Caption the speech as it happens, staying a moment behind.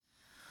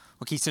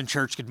Well, Keystone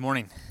Church, good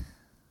morning.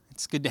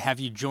 It's good to have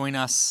you join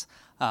us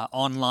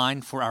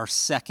online for our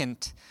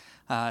second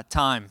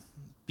time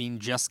being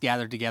just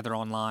gathered together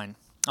online.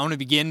 I want to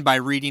begin by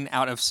reading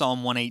out of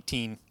Psalm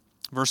 118.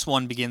 Verse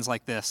 1 begins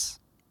like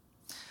this.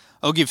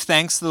 Oh, give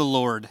thanks to the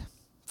Lord,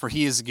 for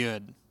he is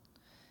good.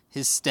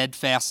 His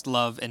steadfast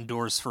love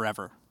endures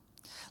forever.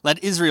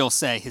 Let Israel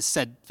say, his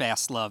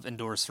steadfast love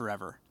endures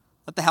forever.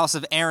 Let the house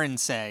of Aaron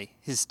say,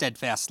 his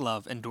steadfast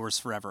love endures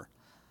forever.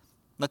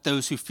 Let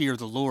those who fear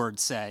the Lord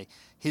say,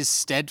 his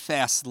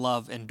steadfast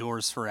love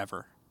endures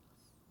forever.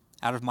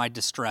 Out of my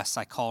distress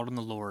I called on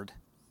the Lord,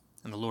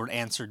 and the Lord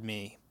answered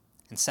me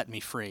and set me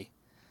free.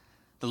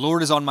 The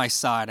Lord is on my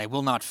side, I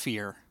will not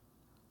fear.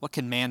 What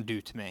can man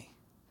do to me?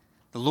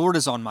 The Lord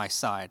is on my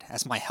side,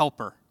 as my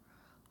helper.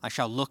 I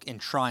shall look in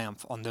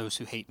triumph on those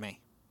who hate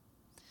me.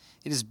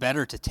 It is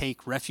better to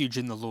take refuge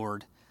in the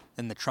Lord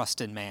than to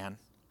trust in man.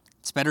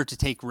 It's better to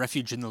take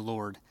refuge in the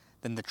Lord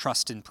than to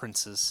trust in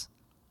princes.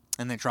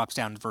 And then it drops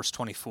down to verse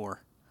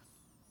 24.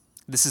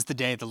 This is the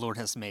day the Lord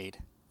has made.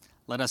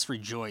 Let us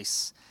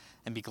rejoice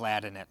and be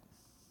glad in it.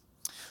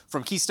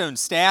 From Keystone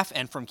staff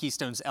and from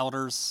Keystone's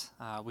elders,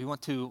 we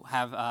want to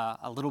have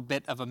a little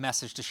bit of a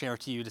message to share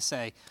to you to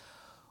say,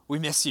 we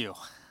miss you.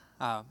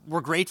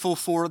 We're grateful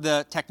for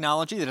the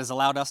technology that has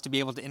allowed us to be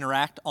able to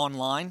interact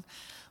online,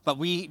 but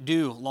we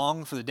do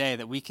long for the day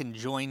that we can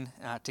join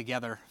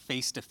together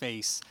face to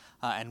face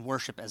and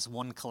worship as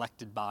one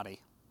collected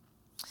body.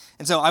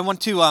 And so I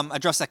want to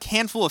address a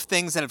handful of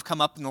things that have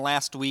come up in the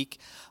last week.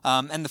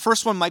 And the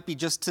first one might be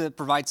just to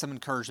provide some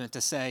encouragement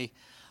to say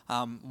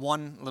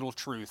one little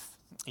truth.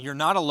 You're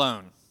not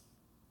alone.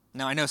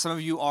 Now, I know some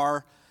of you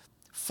are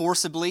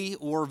forcibly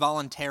or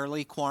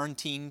voluntarily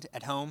quarantined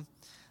at home.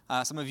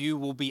 Some of you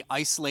will be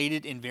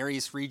isolated in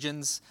various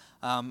regions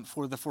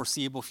for the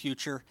foreseeable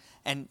future.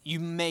 And you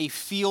may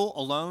feel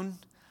alone,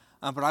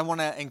 but I want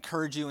to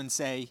encourage you and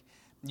say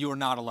you are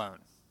not alone.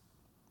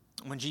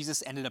 When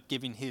Jesus ended up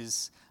giving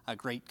his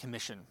Great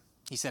Commission,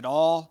 he said,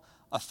 all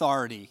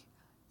authority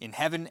in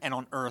heaven and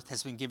on earth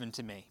has been given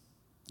to me.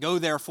 Go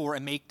therefore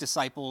and make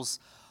disciples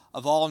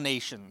of all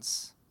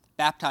nations,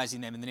 baptizing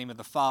them in the name of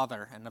the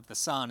Father and of the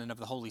Son and of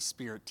the Holy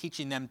Spirit,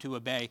 teaching them to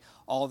obey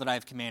all that I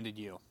have commanded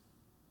you.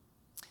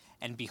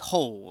 And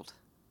behold,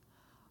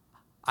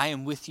 I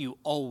am with you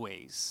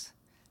always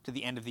to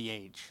the end of the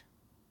age.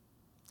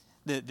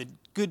 The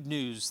good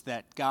news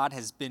that God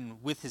has been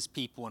with his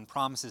people and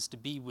promises to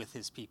be with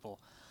his people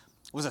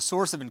was a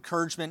source of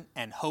encouragement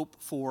and hope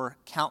for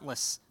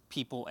countless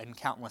people and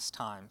countless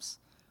times.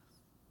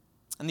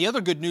 And the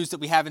other good news that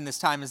we have in this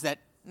time is that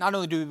not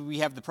only do we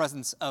have the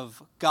presence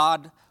of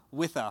God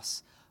with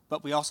us,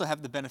 but we also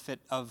have the benefit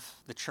of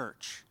the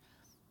church.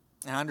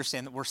 And I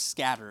understand that we're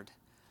scattered.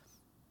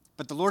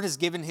 But the Lord has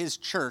given his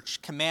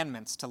church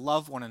commandments to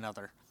love one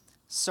another,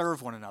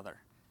 serve one another,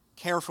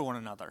 care for one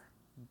another,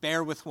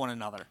 bear with one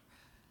another.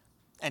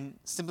 And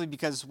simply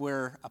because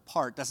we're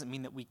apart doesn't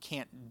mean that we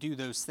can't do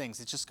those things.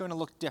 It's just going to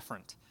look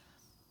different.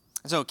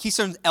 And so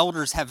Keystone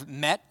elders have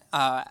met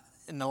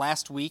in the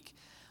last week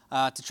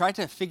to try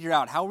to figure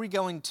out how are we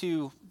going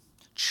to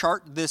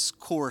chart this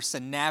course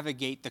and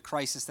navigate the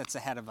crisis that's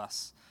ahead of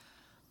us.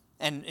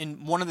 And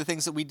in one of the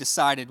things that we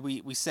decided,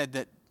 we said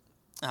that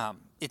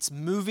it's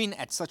moving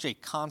at such a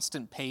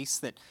constant pace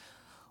that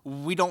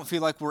we don't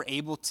feel like we're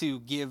able to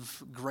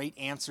give great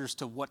answers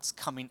to what's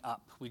coming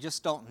up. We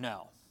just don't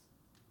know.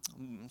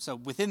 So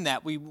within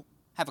that, we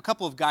have a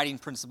couple of guiding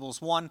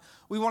principles. One,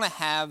 we want to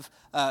have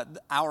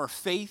our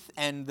faith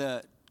and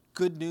the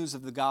good news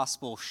of the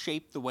gospel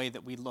shape the way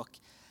that we look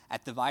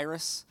at the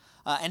virus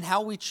and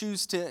how we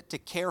choose to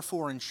care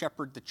for and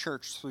shepherd the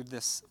church through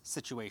this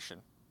situation.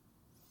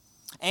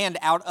 And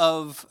out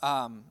of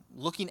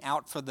looking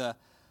out for the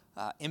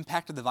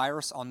impact of the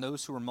virus on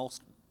those who are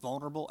most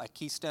vulnerable at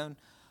Keystone,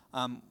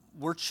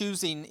 we're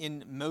choosing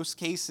in most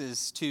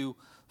cases to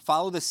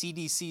follow the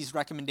CDC's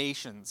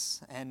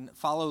recommendations and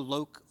follow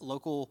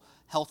local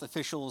health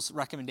officials'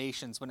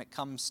 recommendations when it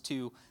comes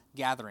to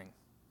gathering.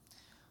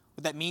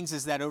 What that means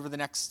is that over the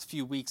next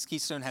few weeks,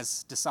 Keystone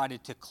has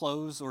decided to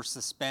close or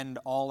suspend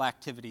all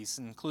activities,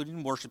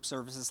 including worship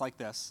services like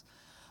this.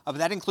 But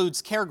that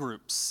includes care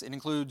groups, it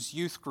includes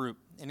youth group,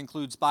 it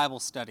includes Bible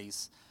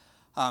studies.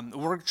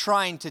 We're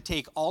trying to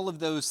take all of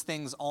those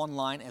things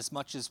online as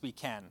much as we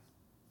can.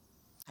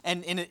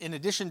 And in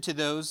addition to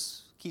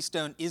those,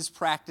 Keystone is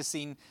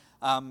practicing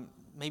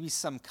maybe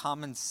some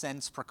common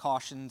sense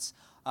precautions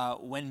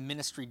when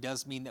ministry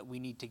does mean that we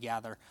need to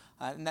gather.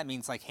 And that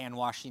means like hand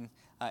washing.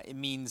 It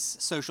means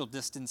social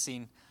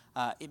distancing.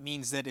 It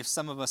means that if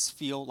some of us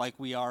feel like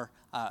we are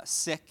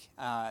sick,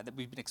 that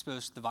we've been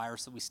exposed to the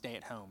virus, that we stay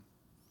at home.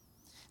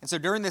 And so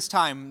during this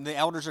time, the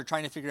elders are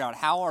trying to figure out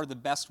how are the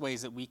best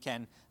ways that we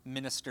can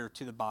minister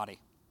to the body.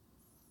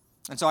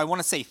 And so I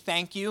want to say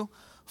thank you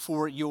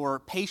for your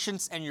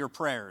patience and your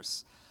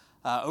prayers.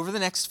 Over the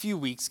next few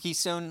weeks,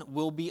 Keystone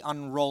will be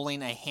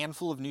unrolling a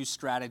handful of new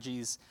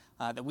strategies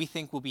that we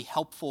think will be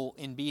helpful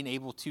in being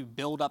able to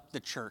build up the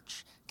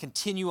church,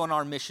 continue on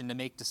our mission to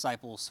make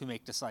disciples who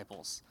make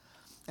disciples.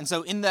 And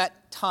so in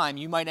that time,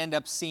 you might end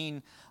up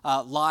seeing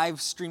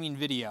live streaming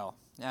video.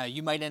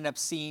 You might end up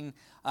seeing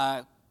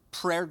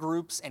prayer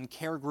groups and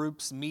care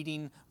groups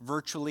meeting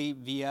virtually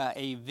via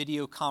a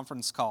video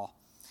conference call.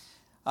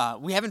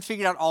 We haven't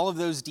figured out all of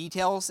those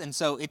details, and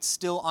so it's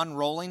still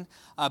unrolling,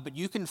 but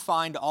you can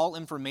find all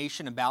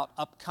information about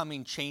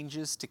upcoming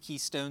changes to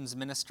Keystone's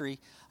ministry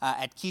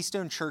at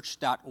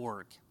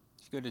keystonechurch.org.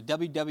 If you go to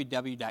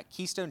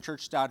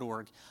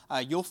www.keystonechurch.org,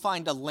 you'll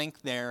find a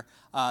link there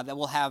that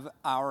will have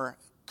our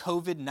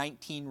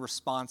COVID-19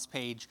 response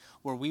page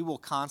where we will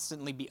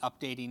constantly be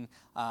updating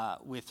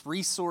with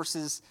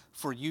resources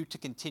for you to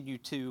continue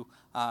to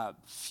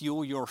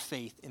fuel your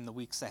faith in the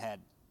weeks ahead.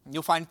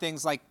 You'll find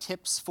things like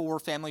tips for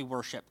family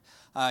worship.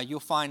 You'll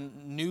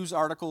find news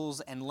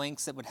articles and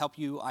links that would help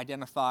you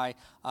identify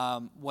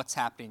what's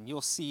happening.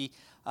 You'll see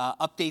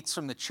updates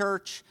from the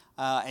church,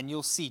 and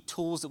you'll see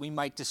tools that we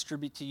might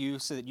distribute to you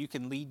so that you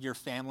can lead your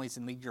families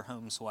and lead your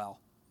homes well.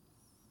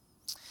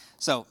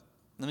 So,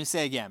 let me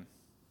say again,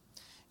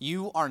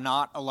 you are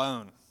not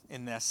alone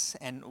in this,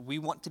 and we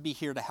want to be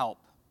here to help.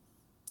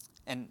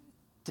 And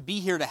to be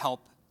here to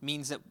help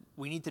means that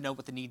we need to know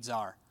what the needs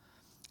are.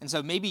 And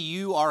so maybe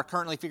you are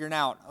currently figuring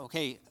out,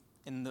 okay,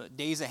 in the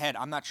days ahead,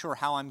 I'm not sure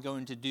how I'm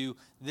going to do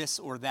this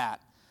or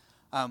that.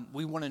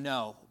 We want to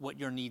know what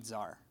your needs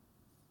are.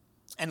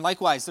 And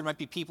likewise, there might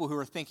be people who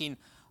are thinking,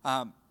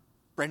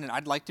 Brendan,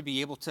 I'd like to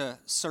be able to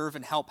serve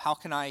and help. How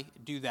can I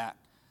do that?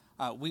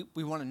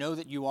 We want to know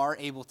that you are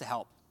able to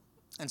help.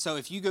 And so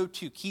if you go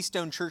to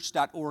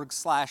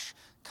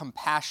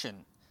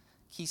keystonechurch.org/compassion,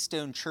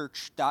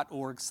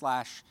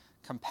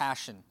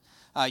 keystonechurch.org/compassion,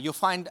 you'll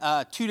find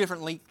two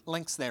different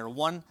links there.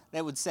 One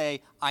that would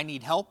say, I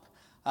need help,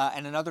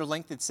 and another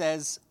link that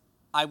says,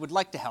 I would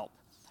like to help.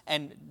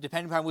 And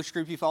depending upon which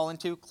group you fall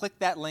into, click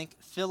that link,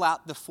 fill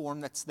out the form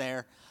that's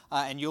there,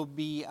 and you'll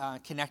be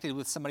connected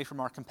with somebody from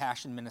our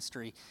compassion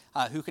ministry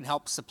who can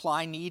help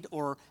supply need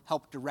or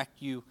help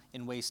direct you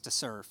in ways to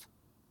serve.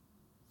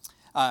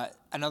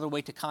 Another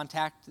way to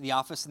contact the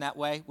office in that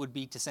way would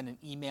be to send an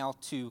email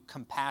to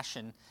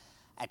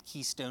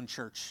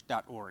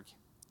compassion@keystonechurch.org.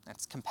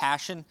 That's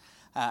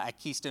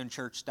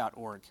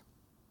compassion@keystonechurch.org.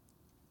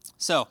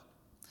 So,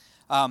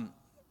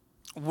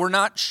 we're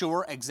not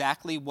sure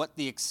exactly what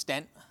the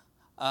extent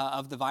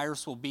of the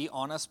virus will be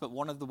on us, but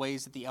one of the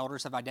ways that the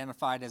elders have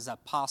identified as a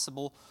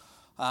possible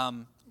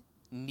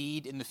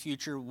need in the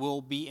future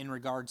will be in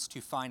regards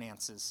to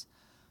finances.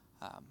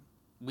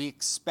 We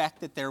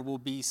expect that there will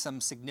be some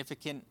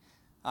significant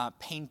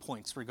pain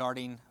points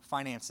regarding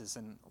finances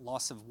and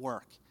loss of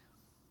work.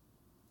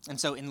 And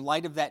so in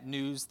light of that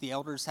news, the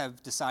elders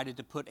have decided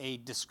to put a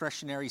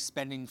discretionary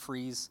spending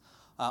freeze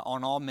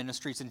on all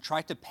ministries and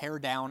try to pare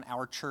down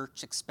our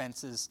church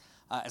expenses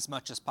as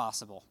much as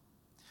possible.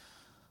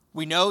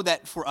 We know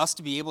that for us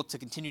to be able to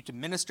continue to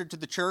minister to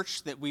the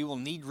church, that we will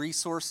need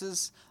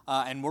resources,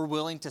 and we're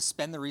willing to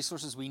spend the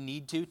resources we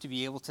need to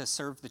be able to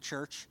serve the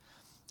church.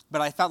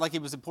 But I felt like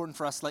it was important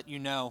for us to let you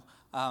know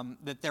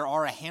that there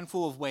are a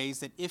handful of ways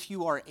that if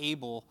you are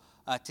able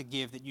to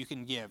give, that you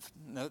can give.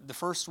 The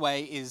first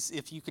way is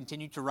if you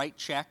continue to write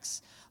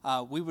checks.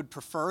 We would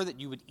prefer that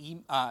you would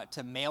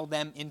to mail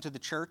them into the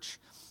church.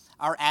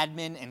 Our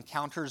admin and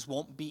counters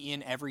won't be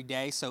in every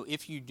day, so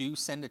if you do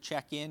send a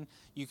check in,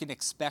 you can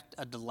expect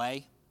a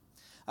delay.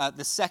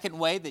 The second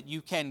way that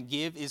you can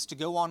give is to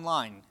go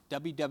online,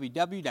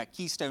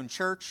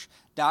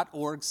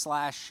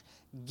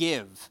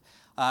 www.keystonechurch.org/give.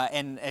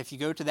 And if you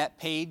go to that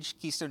page,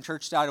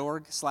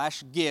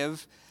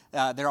 keystonechurch.org/give,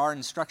 there are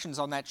instructions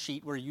on that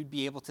sheet where you'd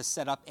be able to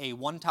set up a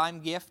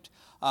one-time gift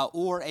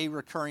or a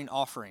recurring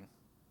offering.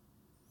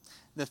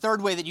 The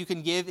third way that you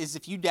can give is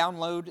if you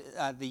download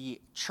the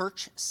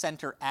Church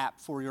Center app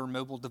for your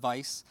mobile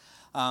device.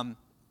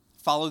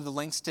 Follow the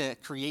links to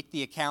create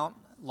the account,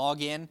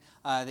 log in,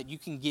 that you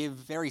can give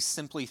very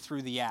simply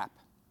through the app.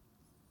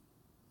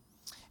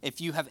 If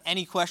you have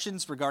any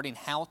questions regarding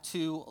how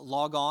to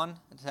log on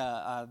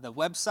to the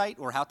website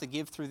or how to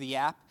give through the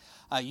app,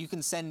 you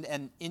can send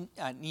an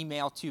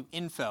email to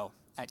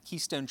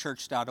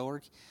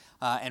info@keystonechurch.org,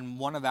 and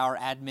one of our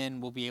admin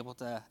will be able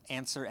to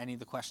answer any of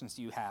the questions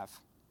you have.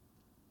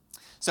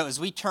 So as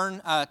we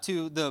turn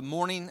to the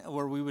morning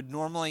where we would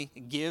normally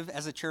give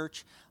as a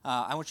church,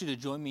 I want you to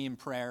join me in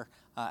prayer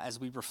as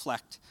we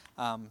reflect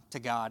to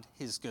God,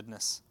 His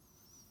goodness.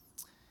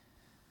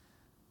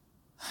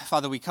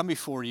 Father, we come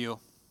before you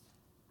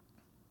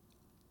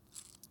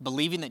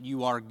believing that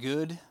you are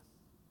good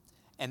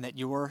and that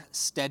your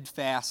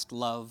steadfast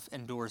love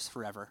endures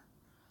forever.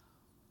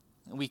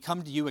 And we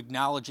come to you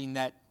acknowledging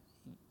that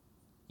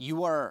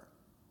you are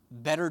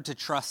better to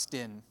trust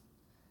in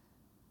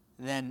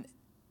than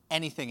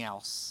anything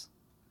else.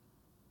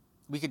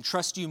 We can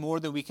trust you more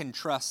than we can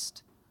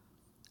trust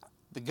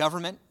the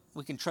government.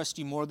 We can trust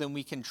you more than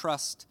we can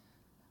trust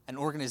an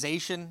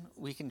organization.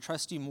 We can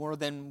trust you more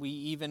than we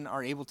even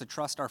are able to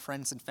trust our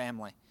friends and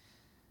family.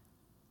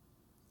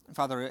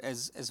 Father,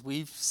 as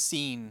we've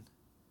seen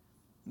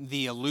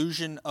the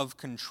illusion of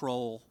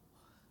control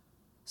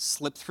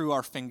slip through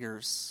our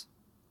fingers,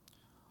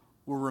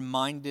 we're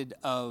reminded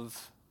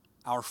of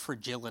our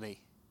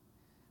fragility.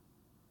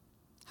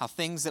 How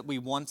things that we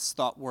once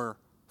thought were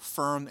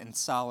firm and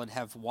solid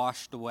have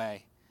washed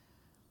away.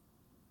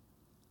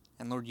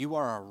 And Lord, you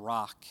are our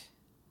rock.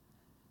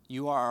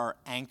 You are our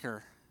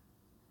anchor.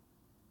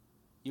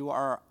 You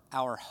are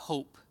our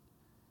hope,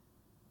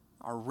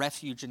 our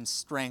refuge and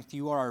strength.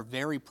 You are our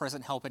very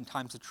present help in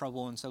times of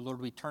trouble. And so, Lord,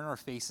 we turn our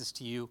faces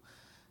to you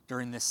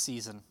during this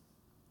season.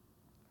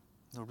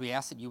 Lord, we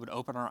ask that you would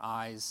open our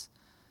eyes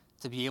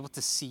to be able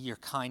to see your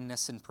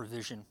kindness and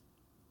provision,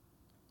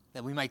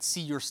 that we might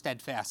see your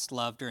steadfast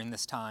love during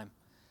this time,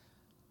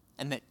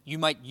 and that you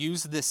might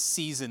use this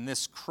season,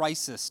 this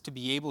crisis, to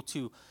be able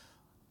to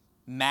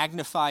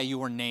magnify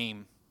your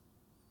name,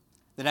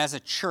 that as a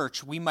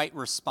church we might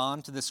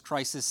respond to this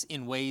crisis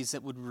in ways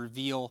that would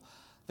reveal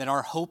that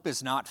our hope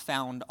is not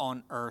found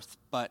on earth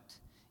but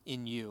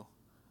in you.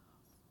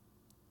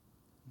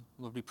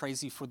 Lord, we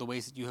praise you for the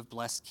ways that you have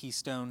blessed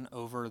Keystone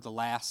over the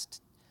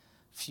last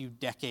few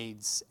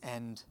decades,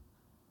 and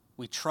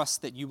we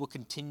trust that you will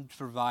continue to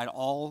provide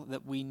all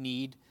that we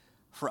need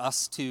for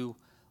us to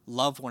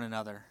love one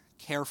another,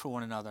 care for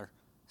one another,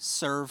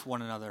 serve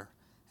one another,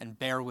 and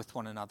bear with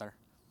one another.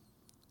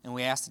 And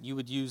we ask that you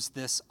would use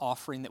this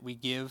offering that we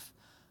give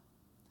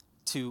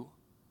to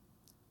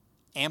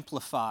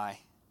amplify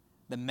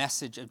the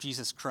message of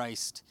Jesus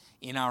Christ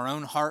in our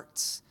own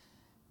hearts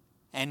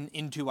and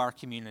into our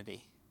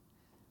community,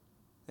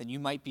 that you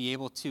might be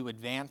able to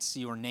advance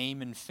your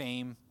name and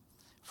fame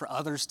for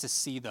others to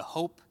see the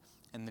hope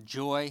and the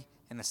joy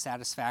and the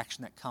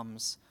satisfaction that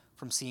comes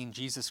from seeing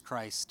Jesus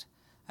Christ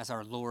as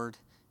our Lord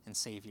and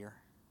Savior.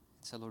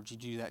 So, Lord, you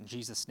do that in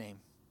Jesus' name.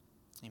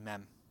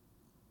 Amen.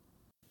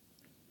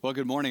 Well,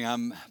 good morning.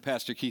 I'm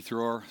Pastor Keith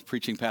Rohr,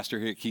 preaching pastor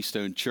here at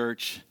Keystone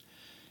Church,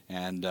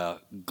 and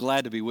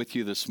glad to be with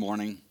you this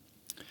morning.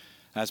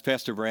 As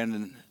Pastor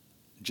Brandon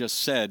just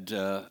said,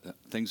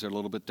 things are a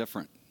little bit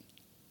different,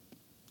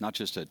 not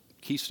just at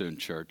Keystone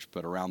Church,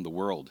 but around the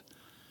world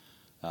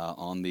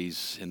in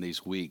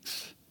these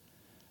weeks.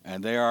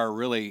 And they are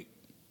really,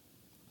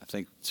 I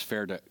think it's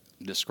fair to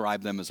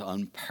describe them as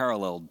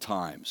unparalleled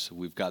times.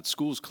 We've got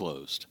schools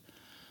closed.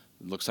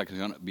 It looks like it's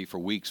going to be for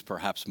weeks,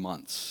 perhaps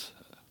months.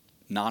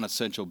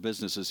 Non-essential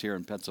businesses here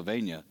in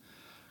Pennsylvania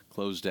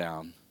closed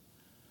down.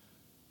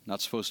 Not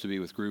supposed to be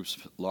with groups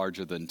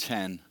larger than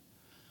 10.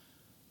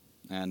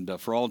 And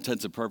for all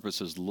intents and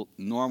purposes,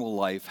 normal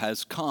life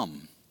has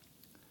come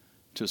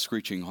to a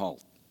screeching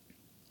halt.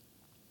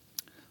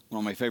 One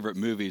of my favorite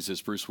movies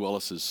is Bruce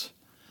Willis's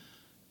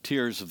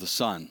Tears of the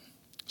Sun,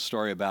 a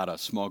story about a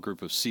small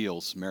group of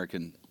SEALs,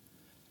 American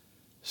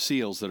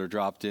SEALs that are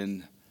dropped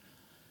into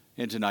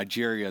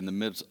Nigeria in the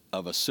midst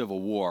of a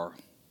civil war.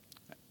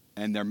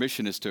 And their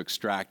mission is to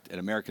extract an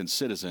American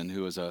citizen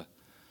who is a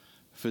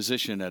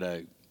physician at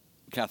a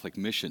Catholic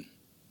mission.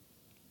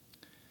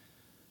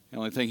 The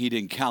only thing he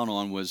didn't count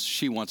on was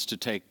she wants to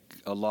take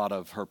a lot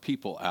of her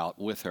people out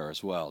with her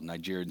as well,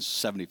 Nigerians,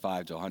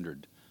 75 to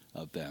 100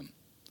 of them.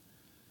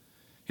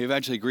 He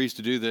eventually agrees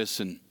to do this,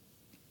 and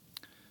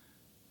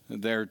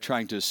they're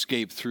trying to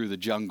escape through the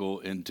jungle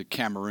into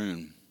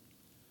Cameroon.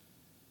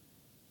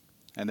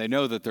 And they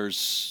know that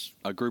there's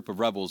a group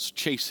of rebels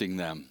chasing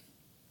them.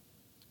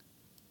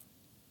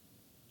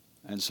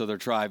 And so they're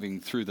driving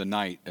through the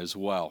night as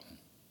well.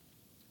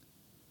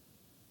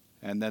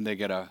 And then they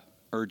get an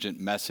urgent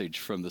message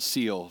from the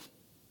SEAL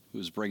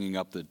who's bringing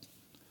up the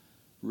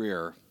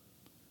rear,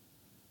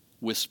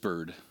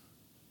 whispered,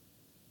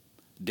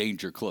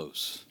 "Danger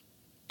close,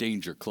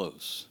 danger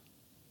close."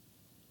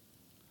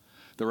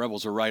 The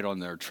rebels are right on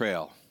their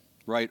trail,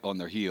 right on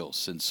their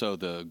heels, and so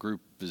the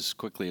group is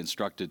quickly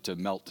instructed to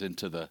melt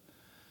into the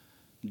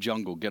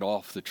jungle, get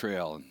off the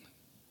trail, and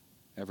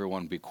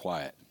everyone be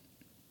quiet,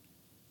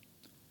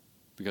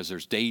 because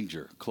there's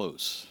danger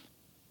close.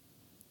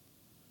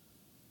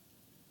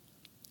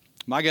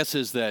 My guess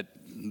is that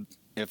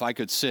if I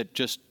could sit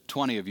just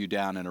 20 of you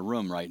down in a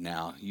room right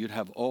now, you'd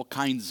have all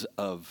kinds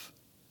of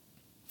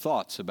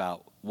thoughts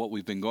about what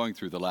we've been going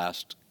through the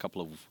last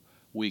couple of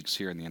weeks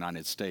here in the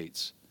United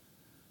States.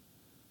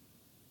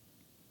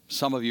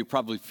 Some of you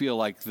probably feel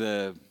like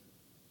the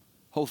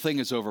whole thing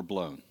is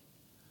overblown.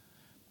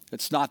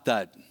 It's not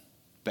that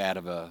bad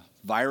of a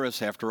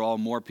virus. After all,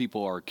 more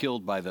people are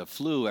killed by the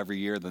flu every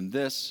year than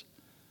this.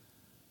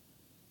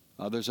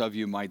 Others of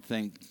you might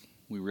think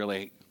we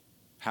really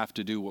have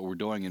to do what we're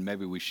doing, and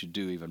maybe we should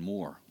do even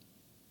more.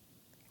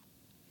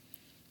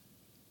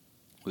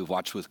 We've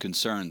watched with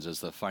concerns as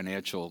the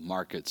financial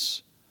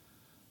markets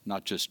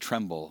not just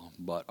tremble,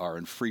 but are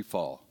in free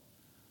fall.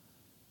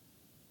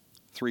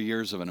 3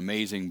 years of an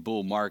amazing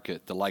bull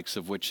market, the likes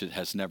of which it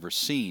has never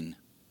seen,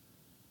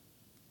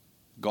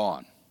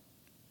 gone.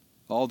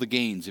 All the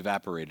gains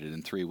evaporated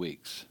in 3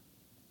 weeks.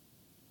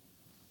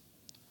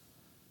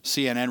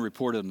 CNN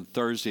reported on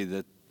Thursday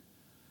that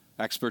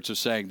experts are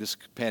saying this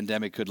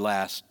pandemic could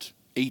last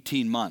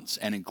 18 months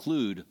and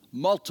include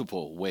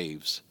multiple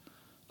waves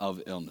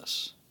of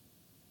illness.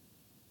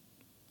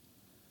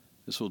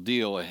 This will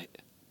deal a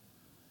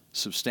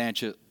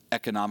substantial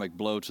economic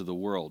blow to the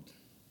world,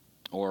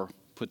 or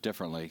put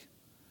differently,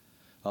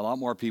 a lot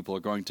more people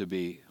are going to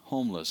be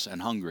homeless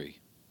and hungry,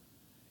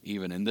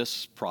 even in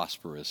this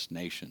prosperous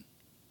nation.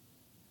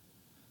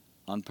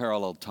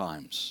 Unparalleled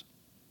times.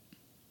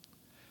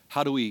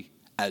 How do we,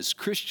 as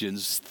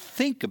Christians,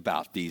 think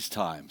about these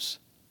times?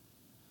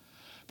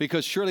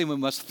 Because surely we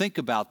must think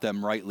about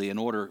them rightly in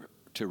order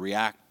to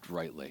react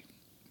rightly.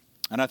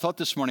 And I thought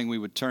this morning we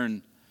would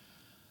turn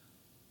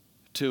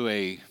to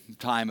a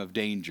time of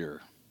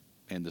danger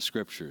in the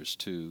Scriptures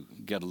to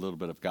get a little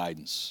bit of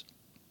guidance.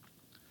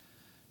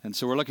 And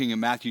so we're looking at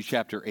Matthew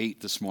chapter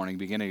 8 this morning,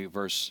 beginning at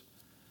verse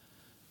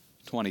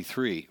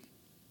 23.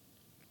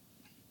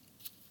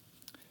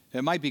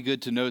 It might be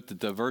good to note that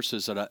the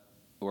verses that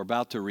we're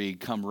about to read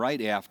come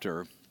right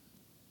after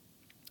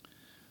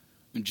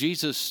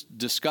Jesus'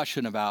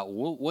 discussion about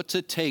what's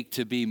it take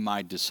to be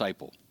my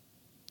disciple.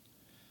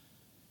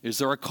 Is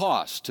there a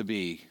cost to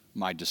be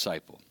my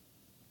disciple?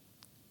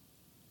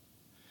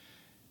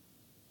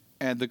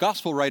 And the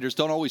gospel writers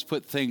don't always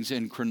put things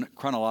in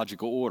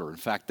chronological order. In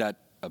fact, that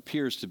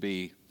appears to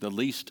be the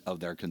least of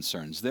their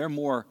concerns. They're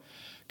more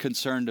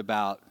concerned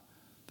about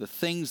the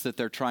things that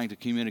they're trying to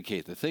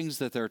communicate, the things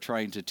that they're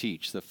trying to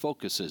teach, the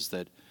focuses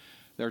that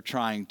they're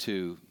trying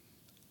to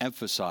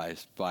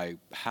emphasize by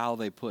how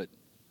they put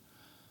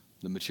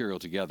the material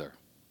together.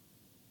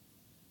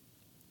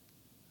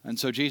 And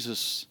so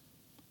Jesus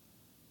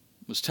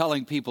was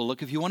telling people,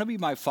 look, if you want to be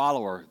my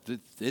follower,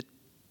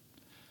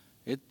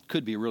 it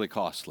could be really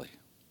costly.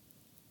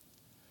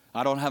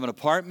 I don't have an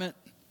apartment.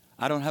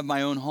 I don't have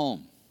my own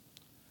home.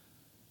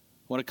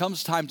 When it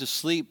comes time to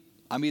sleep,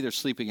 I'm either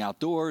sleeping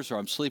outdoors or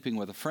I'm sleeping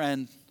with a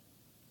friend.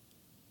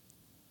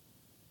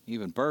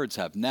 Even birds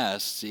have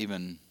nests,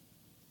 even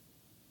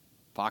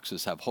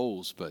foxes have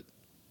holes, but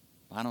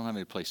I don't have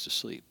any place to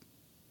sleep.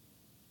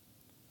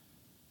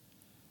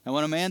 And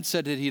when a man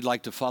said that he'd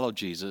like to follow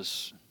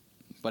Jesus,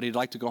 but he'd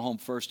like to go home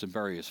first and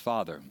bury his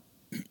father,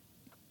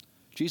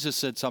 Jesus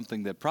said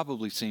something that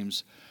probably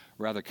seems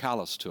rather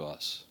callous to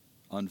us,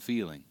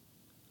 unfeeling.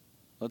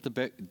 Let the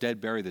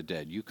dead bury the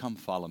dead. You come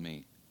follow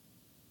me.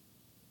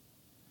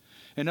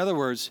 In other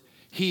words,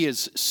 he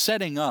is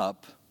setting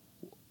up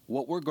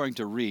what we're going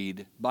to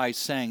read by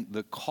saying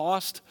the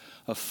cost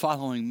of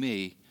following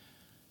me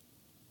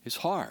is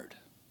hard.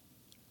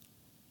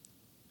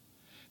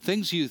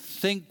 Things you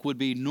think would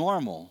be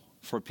normal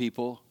for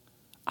people,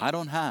 I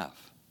don't have.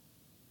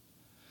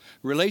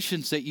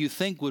 Relations that you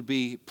think would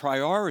be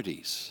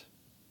priorities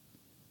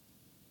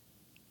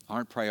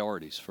aren't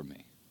priorities for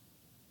me.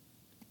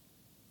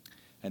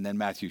 And then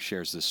Matthew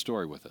shares this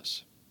story with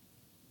us.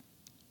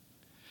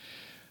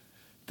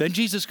 Then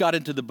Jesus got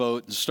into the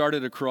boat and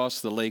started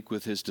across the lake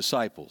with his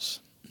disciples.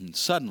 And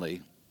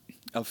suddenly,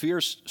 a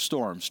fierce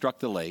storm struck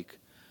the lake,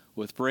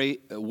 with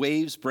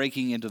waves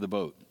breaking into the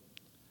boat.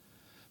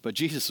 But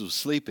Jesus was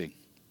sleeping.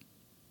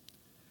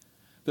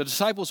 The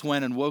disciples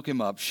went and woke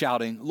him up,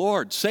 shouting,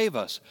 "Lord, save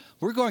us!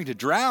 We're going to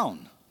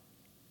drown!"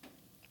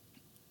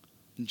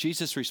 And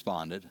Jesus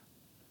responded,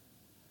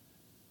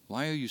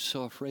 "Why are you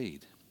so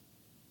afraid?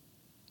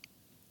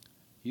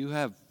 You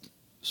have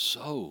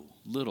so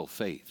little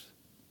faith."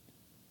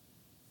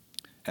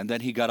 And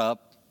then he got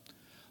up,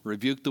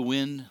 rebuked the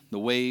wind, the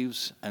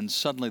waves, and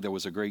suddenly there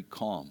was a great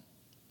calm.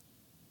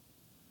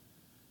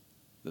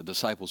 The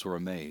disciples were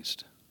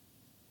amazed.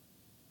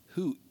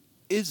 "Who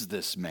is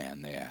this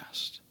man?" they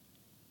asked.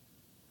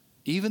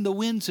 "Even the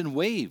winds and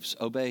waves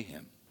obey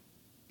him."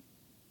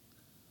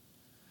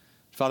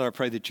 Father, I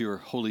pray that your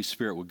Holy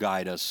Spirit would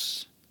guide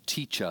us,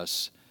 teach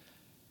us,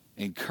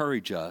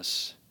 encourage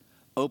us,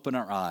 open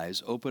our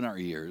eyes, open our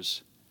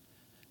ears,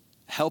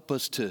 help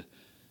us to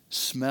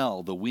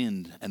smell the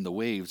wind and the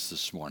waves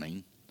this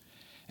morning,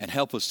 and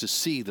help us to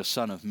see the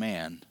Son of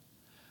Man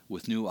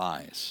with new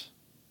eyes,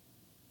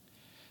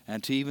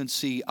 and to even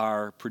see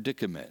our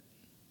predicament,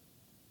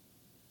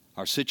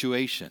 our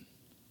situation,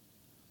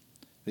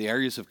 the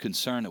areas of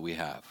concern that we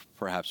have,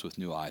 perhaps with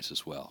new eyes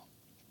as well.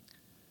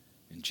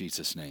 In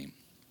Jesus' name,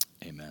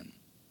 amen.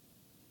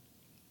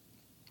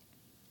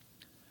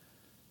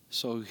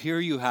 So here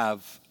you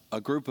have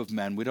a group of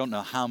men. We don't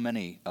know how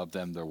many of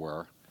them there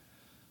were.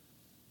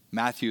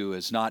 Matthew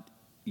has not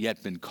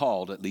yet been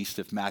called, at least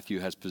if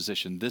Matthew has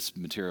positioned this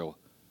material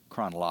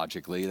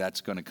chronologically. That's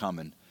going to come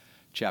in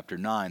chapter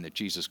 9, that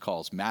Jesus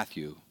calls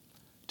Matthew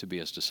to be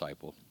his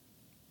disciple.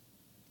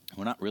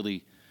 We're not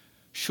really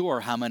sure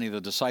how many of the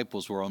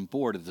disciples were on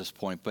board at this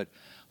point, but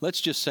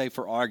let's just say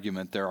for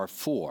argument there are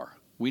 4.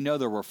 We know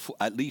there were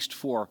at least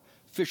 4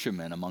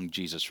 fishermen among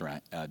Jesus'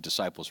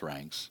 disciples'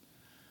 ranks.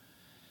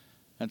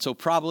 And so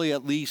probably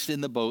at least in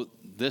the boat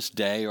this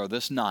day or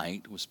this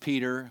night was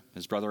Peter,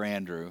 his brother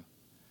Andrew,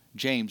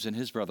 James, and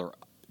his brother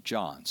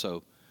John.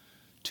 So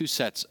 2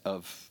 sets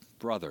of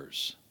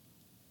brothers.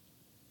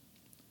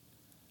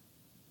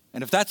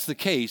 And if that's the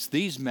case,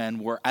 these men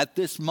were at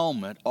this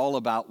moment all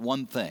about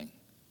one thing: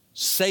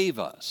 save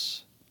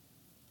us.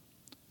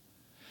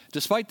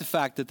 Despite the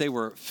fact that they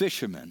were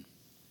fishermen,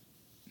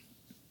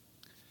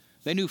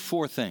 they knew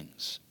 4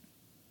 things.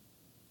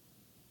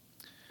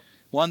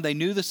 1, they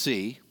knew the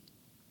sea.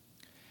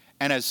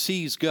 And as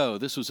seas go,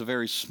 this was a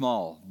very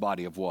small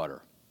body of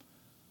water.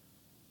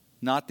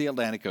 not the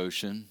Atlantic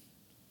Ocean,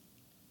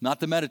 not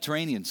the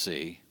Mediterranean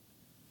Sea.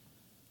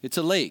 It's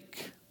a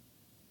lake,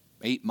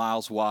 8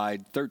 miles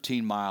wide,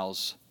 13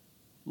 miles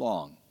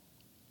long.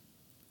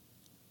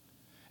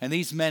 And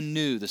these men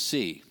knew the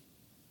sea.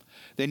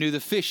 They knew the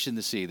fish in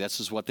the sea. This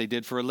is what they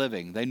did for a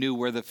living. They knew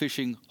where the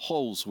fishing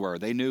holes were.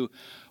 They knew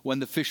when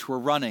the fish were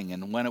running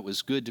and when it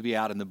was good to be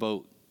out in the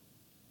boat.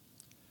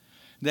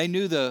 They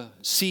knew the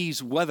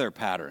sea's weather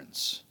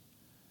patterns.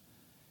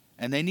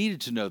 And they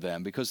needed to know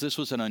them because this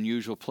was an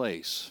unusual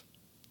place.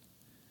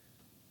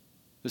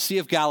 The Sea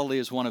of Galilee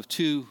is one of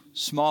two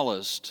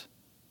smallest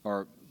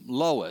or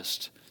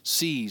lowest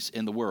seas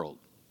in the world.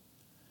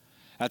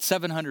 At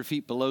 700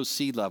 feet below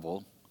sea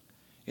level,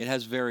 it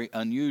has very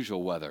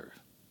unusual weather.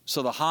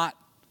 So the hot,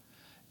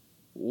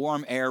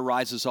 warm air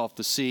rises off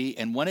the sea,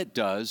 and when it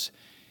does,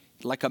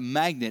 like a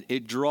magnet,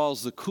 it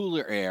draws the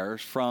cooler air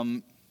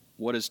from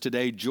what is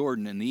today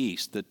Jordan in the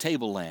east, the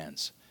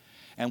tablelands.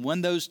 And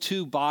when those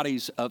two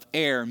bodies of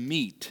air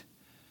meet,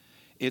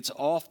 it's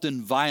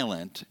often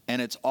violent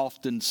and it's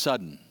often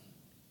sudden.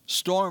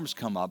 Storms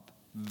come up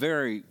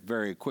very,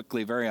 very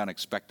quickly, very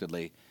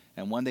unexpectedly,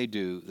 and when they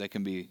do, they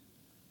can be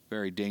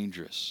very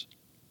dangerous.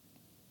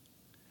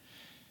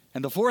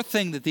 And the fourth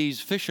thing that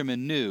these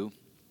fishermen knew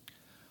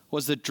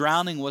was that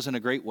drowning wasn't a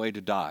great way to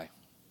die.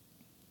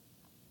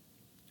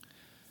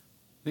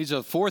 These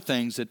are four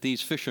things that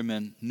these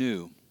fishermen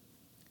knew.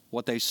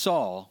 What they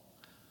saw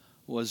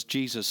was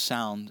Jesus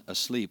sound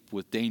asleep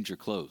with danger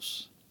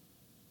close.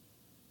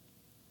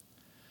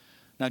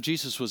 Now,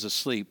 Jesus was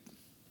asleep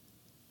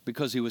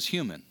because he was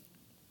human.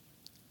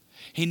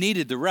 He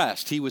needed the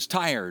rest. He was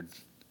tired.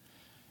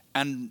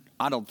 And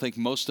I don't think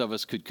most of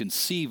us could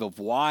conceive of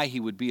why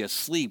he would be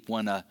asleep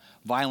when a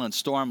violent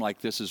storm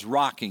like this is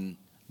rocking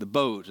the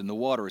boat and the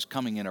water is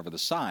coming in over the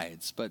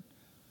sides. But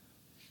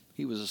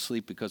he was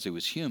asleep because he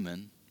was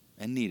human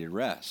and needed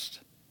rest.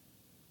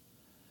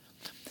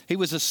 He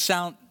was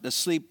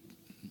asleep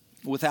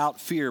without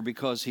fear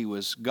because he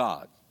was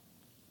God.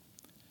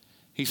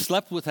 He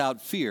slept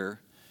without fear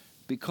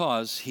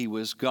because he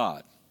was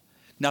God.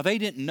 Now, they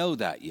didn't know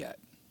that yet.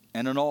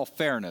 And in all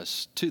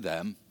fairness to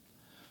them,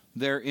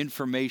 their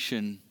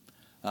information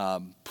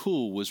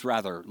pool was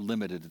rather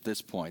limited at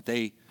this point.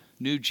 They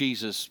knew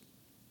Jesus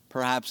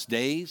perhaps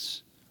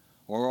days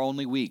or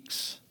only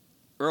weeks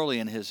early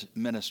in his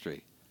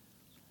ministry.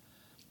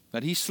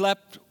 But he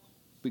slept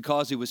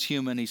because he was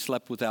human. He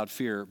slept without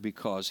fear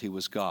because he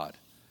was God.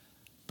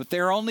 But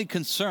their only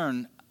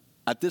concern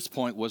at this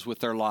point was with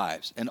their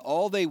lives. And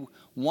all they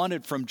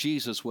wanted from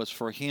Jesus was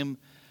for him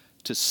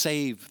to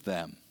save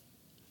them.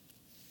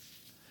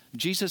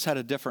 Jesus had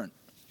a different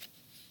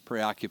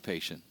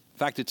preoccupation. In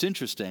fact, it's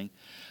interesting.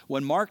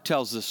 When Mark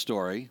tells this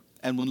story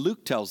and when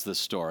Luke tells this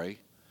story,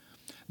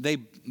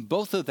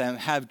 both of them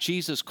have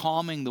Jesus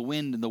calming the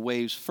wind and the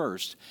waves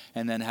first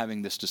and then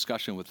having this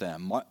discussion with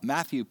them.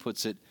 Matthew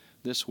puts it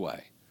this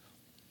way.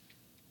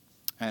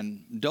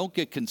 And don't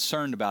get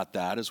concerned about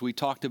that. As we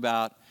talked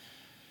about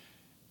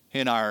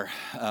in our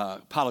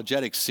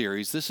apologetics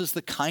series, this is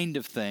the kind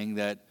of thing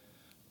that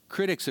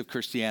critics of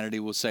Christianity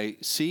will say,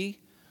 see,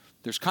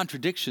 there's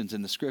contradictions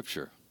in the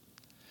scripture.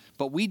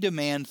 But we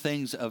demand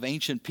things of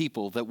ancient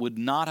people that would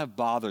not have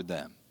bothered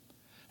them.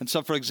 And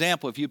so, for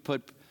example, if you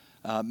put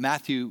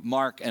Matthew,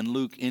 Mark, and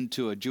Luke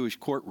into a Jewish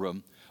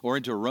courtroom, or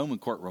into a Roman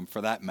courtroom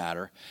for that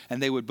matter,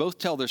 and they would both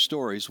tell their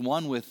stories,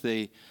 one with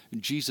the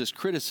Jesus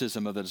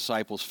criticism of the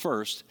disciples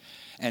first,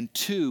 and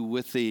two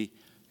with the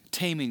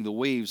taming the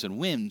waves and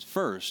winds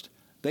first,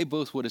 they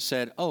both would have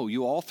said, oh,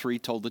 you all three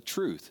told the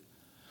truth.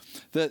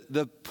 The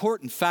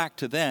important fact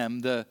to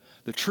them, the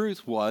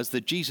truth was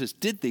that Jesus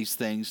did these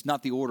things,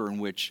 not the order in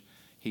which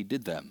he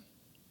did them.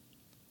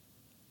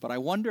 But I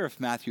wonder if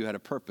Matthew had a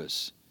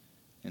purpose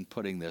in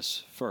putting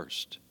this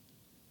first.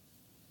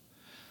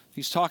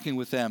 He's talking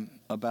with them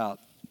about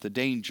the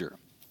danger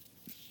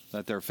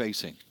that they're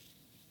facing.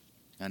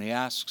 And he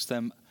asks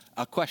them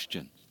a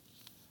question.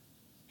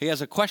 He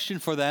has a question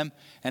for them,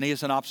 and he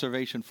has an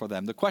observation for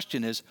them. The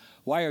question is,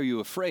 why are you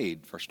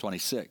afraid? Verse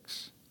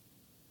 26.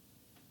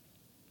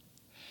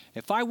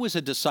 If I was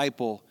a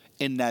disciple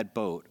in that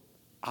boat,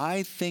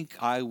 I think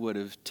I would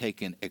have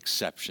taken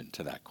exception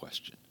to that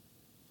question.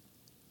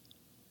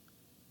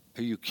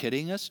 Are you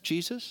kidding us,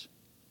 Jesus?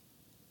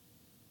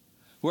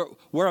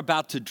 We're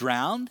about to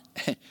drown,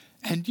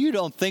 and you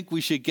don't think we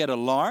should get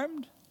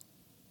alarmed?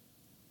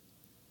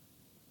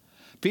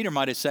 Peter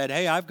might have said,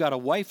 hey, I've got a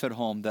wife at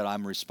home that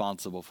I'm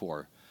responsible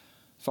for.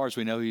 As far as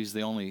we know, he's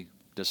the only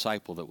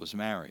disciple that was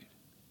married.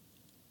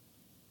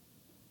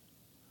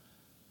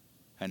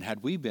 And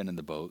had we been in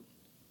the boat,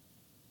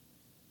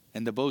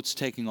 and the boat's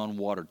taking on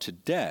water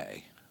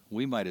today,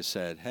 we might have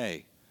said,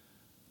 hey,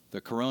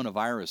 the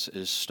coronavirus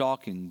is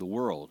stalking the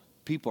world.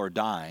 People are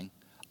dying.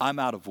 I'm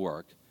out of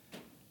work.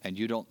 And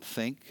you don't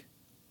think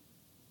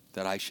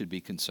that I should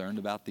be concerned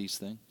about these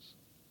things?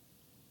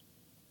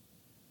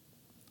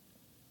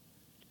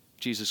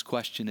 Jesus'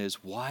 question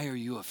is, why are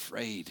you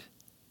afraid?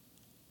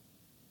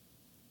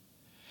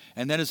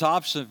 And then his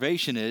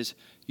observation is,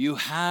 you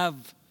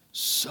have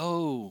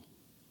so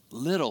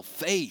little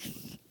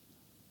faith.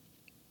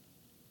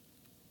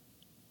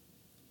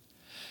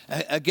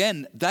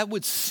 Again, that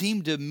would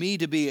seem to me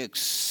to be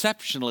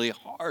exceptionally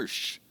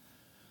harsh.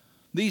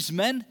 These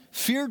men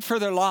feared for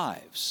their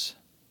lives,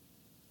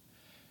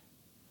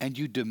 and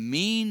you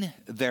demean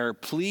their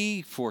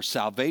plea for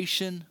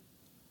salvation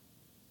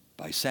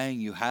by saying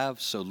you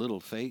have so little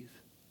faith.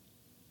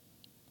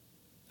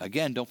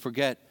 Again, don't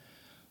forget,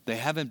 they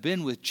haven't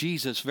been with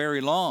Jesus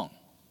very long.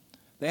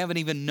 They haven't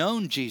even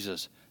known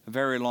Jesus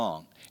very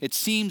long. It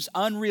seems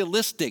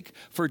unrealistic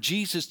for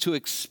Jesus to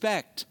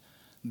expect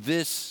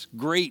this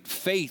great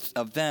faith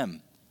of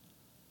them.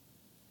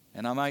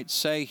 And I might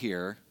say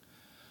here,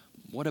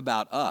 what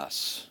about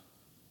us?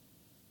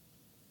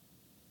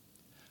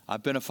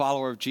 I've been a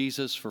follower of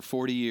Jesus for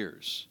 40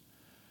 years.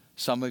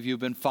 Some of you have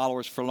been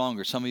followers for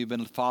longer. Some of you have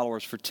been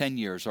followers for 10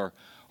 years or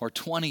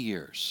 20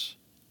 years.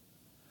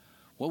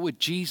 What would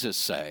Jesus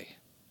say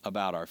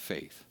about our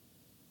faith?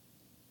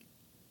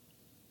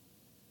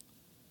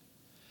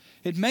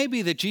 It may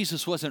be that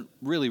Jesus wasn't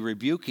really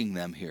rebuking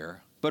them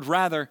here, but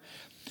rather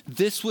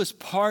this was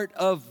part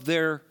of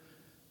their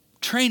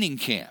training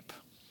camp,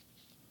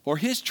 or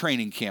his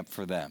training camp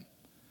for them.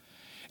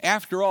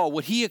 After all,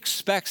 what he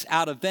expects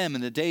out of them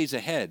in the days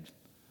ahead,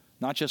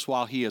 not just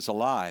while he is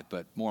alive,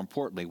 but more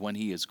importantly, when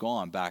he is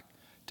gone back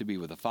to be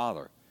with the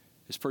Father,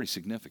 is pretty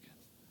significant.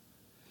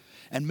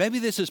 And maybe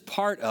this is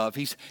part of,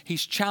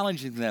 he's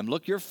challenging them.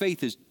 Look, your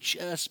faith has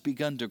just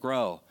begun to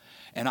grow,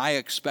 and I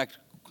expect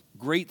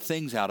great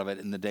things out of it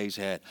in the days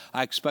ahead.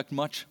 I expect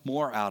much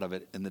more out of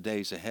it in the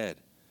days ahead.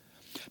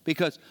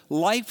 Because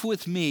life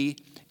with me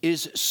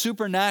is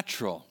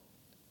supernatural.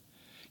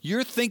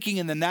 You're thinking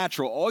in the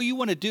natural. All you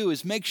want to do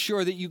is make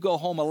sure that you go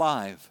home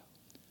alive.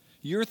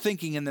 You're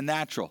thinking in the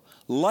natural.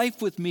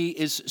 Life with me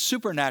is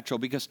supernatural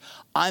because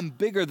I'm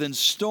bigger than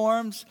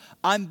storms.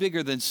 I'm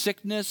bigger than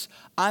sickness.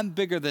 I'm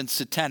bigger than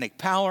satanic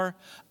power.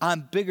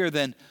 I'm bigger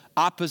than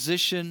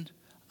opposition.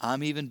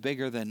 I'm even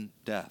bigger than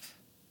death.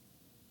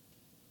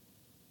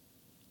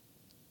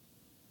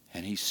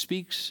 And he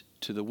speaks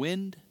to the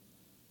wind,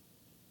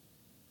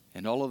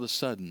 and all of a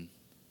sudden,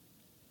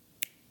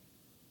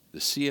 the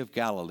Sea of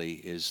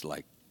Galilee is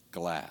like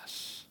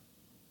glass.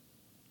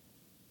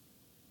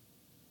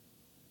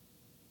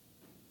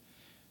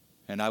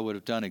 And I would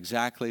have done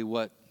exactly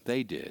what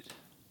they did.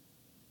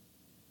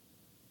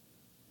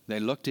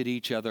 They looked at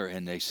each other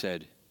and they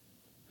said,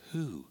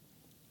 "Who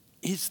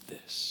is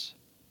this?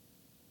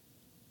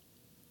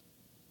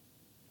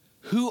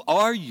 Who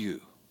are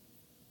you?"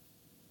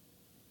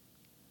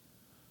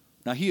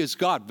 Now, he is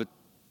God, but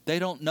they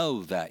don't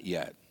know that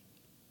yet.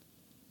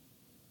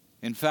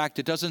 In fact,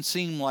 it doesn't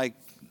seem like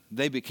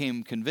they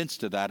became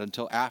convinced of that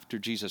until after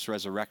Jesus'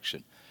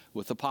 resurrection,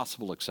 with the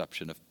possible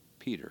exception of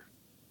Peter.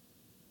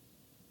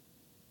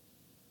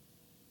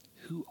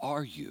 Who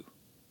are you?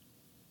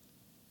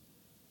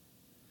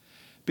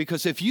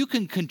 Because if you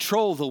can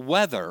control the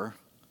weather,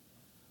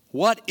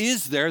 what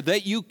is there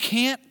that you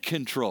can't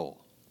control?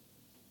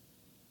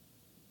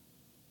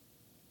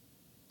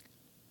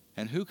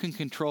 And who can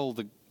control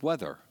the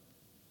weather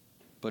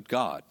but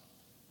God,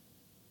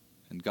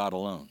 and God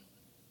alone?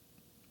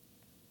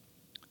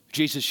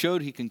 Jesus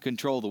showed he can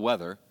control the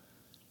weather.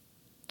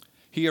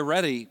 He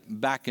already,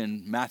 back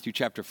in Matthew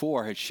chapter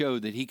 4, had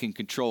showed that he can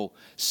control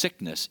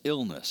sickness,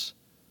 illness.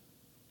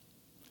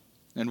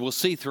 And we'll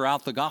see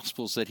throughout the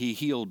Gospels that he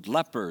healed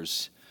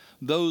lepers,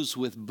 those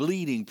with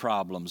bleeding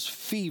problems,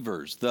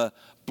 fevers, the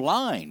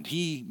blind.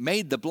 He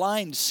made the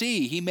blind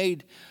see. He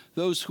made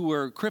those who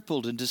were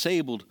crippled and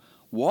disabled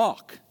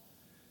walk.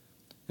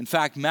 In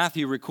fact,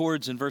 Matthew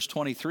records in verse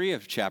 23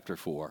 of chapter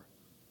 4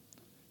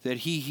 that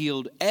he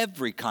healed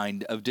every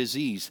kind of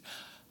disease.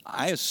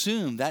 I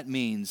assume that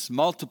means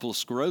multiple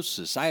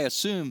sclerosis. I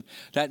assume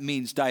that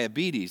means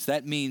diabetes.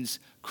 That means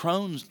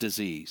Crohn's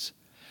disease.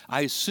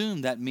 I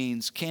assume that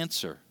means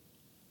cancer.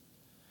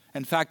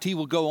 In fact, he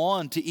will go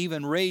on to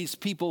even raise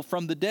people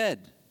from the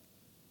dead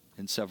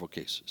in several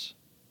cases.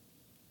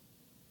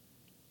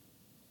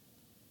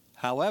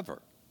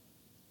 However,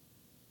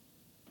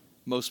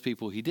 most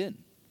people he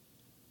didn't.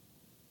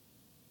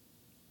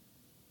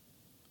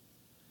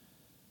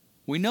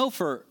 We know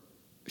for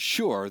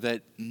sure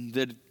that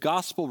the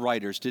gospel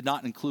writers did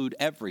not include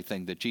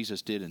everything that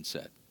Jesus did and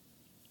said.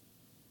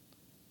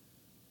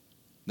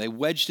 They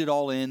wedged it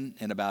all in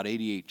about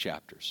 88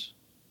 chapters.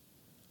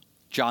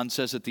 John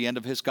says at the end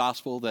of his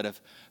gospel that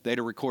if they'd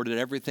have recorded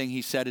everything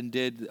he said and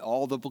did,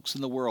 all the books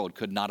in the world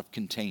could not have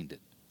contained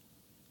it.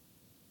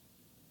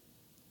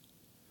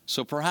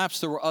 So perhaps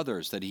there were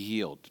others that he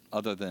healed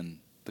other than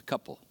the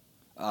couple,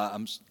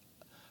 others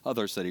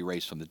that he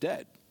raised from the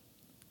dead.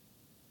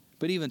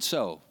 But even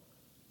so,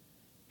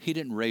 he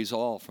didn't raise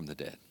all from the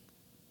dead.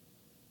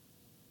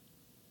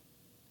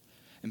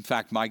 In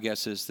fact, my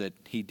guess is that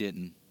he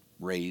didn't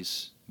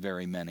raise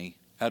very many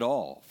at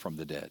all from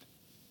the dead.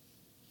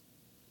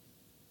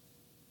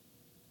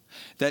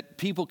 That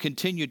people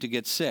continued to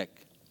get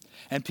sick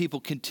and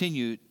people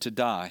continued to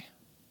die.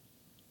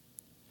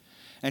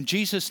 And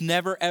Jesus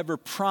never ever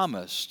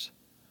promised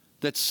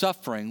that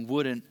suffering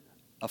wouldn't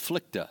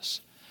afflict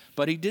us.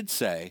 But he did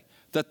say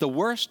that the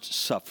worst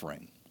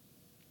suffering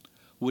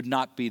would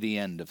not be the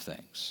end of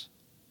things.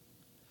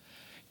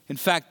 In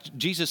fact,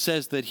 Jesus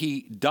says that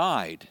he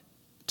died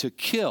to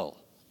kill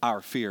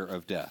our fear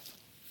of death.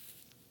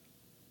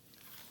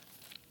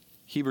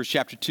 Hebrews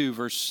chapter 2,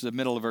 the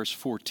middle of verse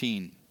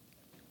 14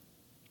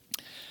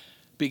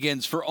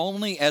 begins, "For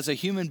only as a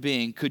human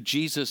being could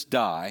Jesus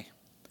die,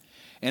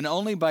 and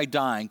only by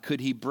dying could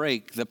he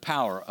break the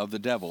power of the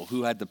devil,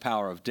 who had the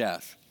power of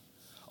death.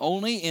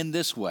 Only in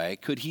this way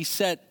could he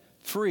set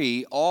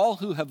free all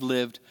who have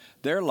lived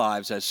their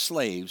lives as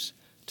slaves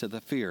to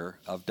the fear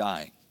of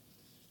dying."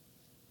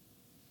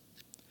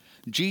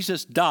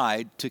 Jesus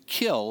died to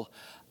kill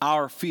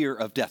our fear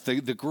of death,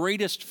 the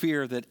greatest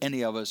fear that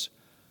any of us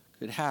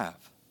could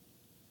have.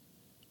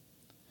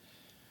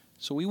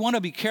 So we want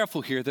to be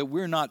careful here that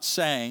we're not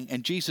saying,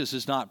 and Jesus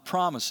is not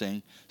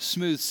promising,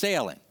 smooth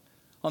sailing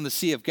on the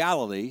Sea of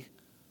Galilee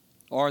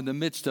or in the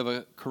midst of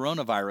a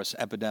coronavirus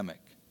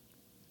epidemic.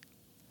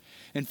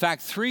 In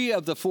fact, 3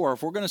 of the 4,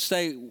 if we're going to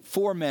say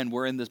 4 men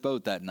were in this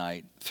boat that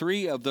night,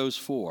 3 of those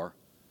 4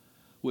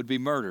 would be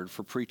murdered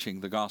for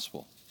preaching the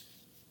gospel.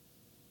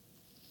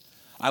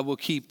 "I will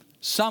keep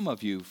some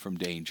of you from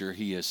danger,"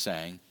 he is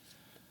saying,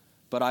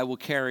 "but I will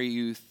carry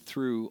you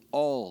through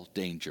all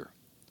danger.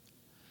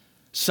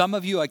 Some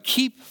of you I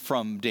keep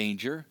from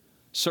danger,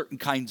 certain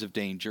kinds of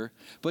danger,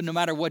 but no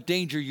matter what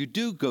danger you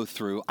do go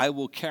through, I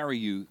will carry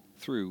you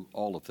through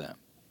all of them.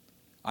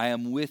 I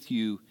am with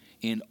you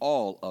in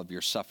all of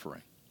your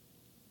suffering."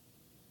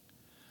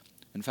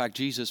 In fact,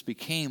 Jesus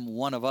became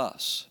one of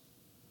us.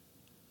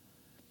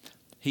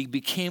 He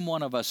became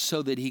one of us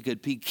so that he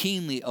could be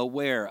keenly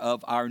aware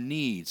of our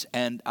needs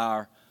and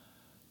our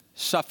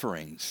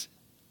sufferings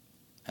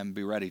and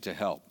be ready to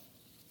help.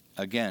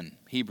 Again,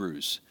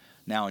 Hebrews,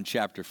 now in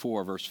chapter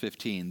 4, verse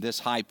 15, this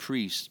high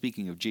priest,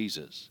 speaking of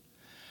Jesus,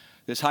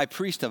 this high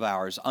priest of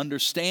ours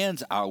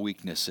understands our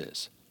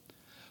weaknesses,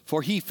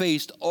 for he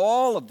faced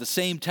all of the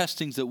same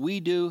testings that we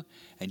do,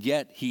 and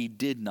yet he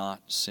did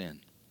not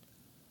sin.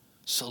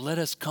 So let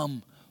us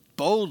come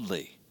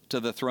boldly to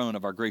the throne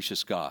of our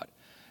gracious God,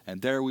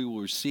 and there we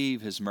will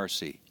receive his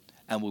mercy,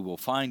 and we will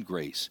find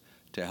grace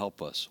to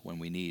help us when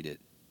we need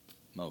it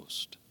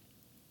most.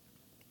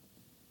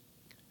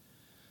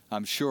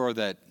 I'm sure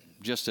that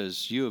just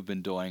as you have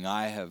been doing,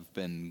 I have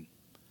been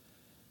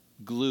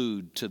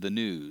glued to the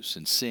news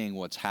and seeing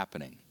what's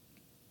happening.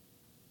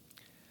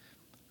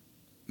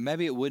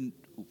 Maybe it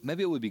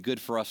would be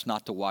good for us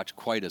not to watch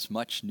quite as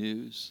much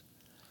news,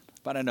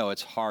 but I know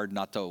it's hard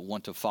not to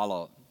want to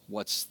follow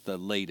what's the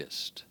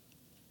latest.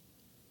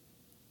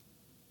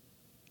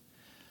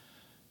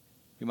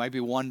 You might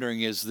be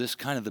wondering, is this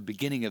kind of the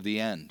beginning of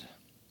the end?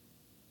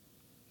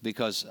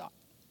 Because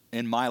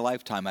in my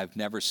lifetime, I've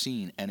never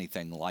seen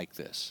anything like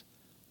this.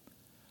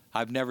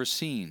 I've never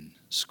seen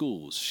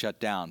schools shut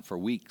down for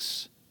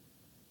weeks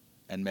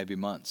and maybe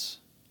months.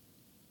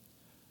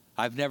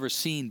 I've never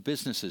seen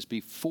businesses be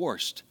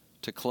forced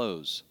to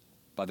close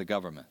by the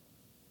government.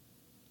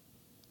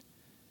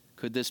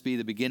 Could this be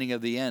the beginning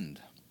of the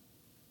end?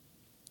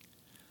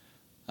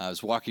 I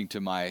was walking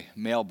to my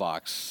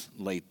mailbox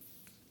late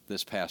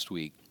this past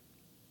week,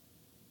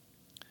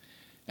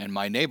 and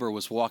my neighbor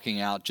was walking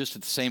out just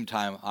at the same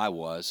time I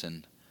was,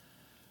 and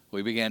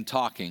we began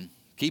talking,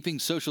 keeping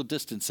social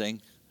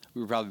distancing.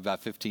 We were probably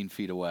about 15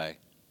 feet away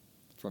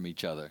from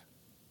each other.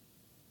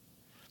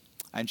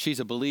 And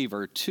she's a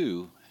believer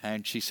too,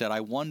 and she said,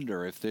 "I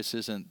wonder if this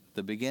isn't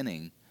the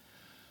beginning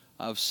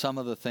of some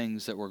of the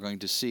things that we're going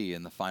to see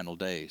in the final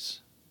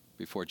days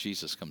before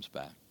Jesus comes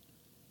back."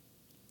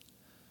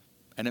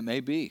 And it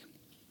may be.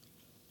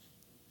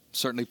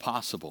 Certainly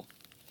possible.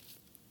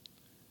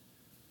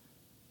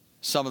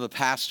 Some of the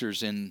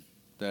pastors in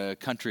the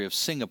country of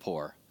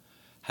Singapore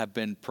have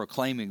been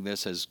proclaiming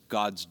this as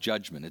God's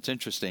judgment. It's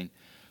interesting.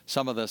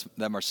 Some of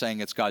them are saying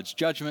it's God's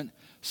judgment.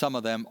 Some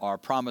of them are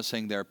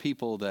promising their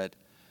people that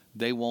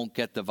they won't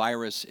get the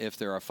virus if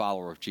they're a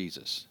follower of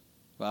Jesus.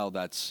 Well,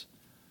 that's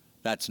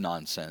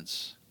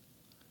nonsense.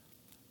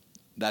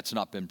 That's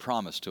not been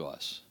promised to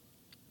us.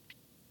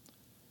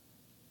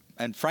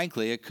 And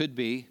frankly, it could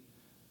be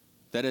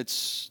that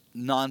it's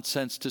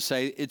nonsense to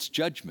say it's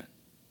judgment.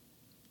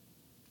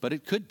 But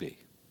it could be.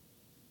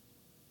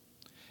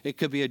 It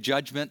could be a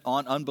judgment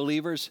on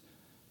unbelievers,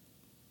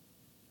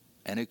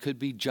 and it could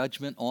be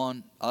judgment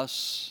on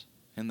us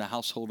in the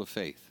household of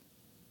faith.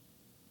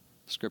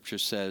 Scripture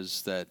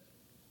says that,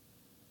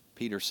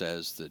 Peter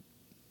says that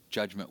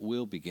judgment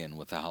will begin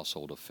with the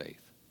household of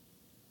faith.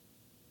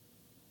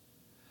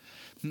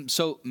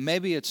 So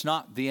maybe it's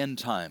not the end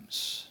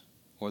times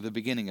or the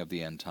beginning of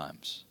the end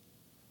times.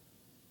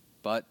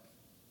 But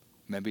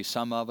maybe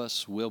some of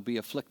us will be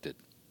afflicted,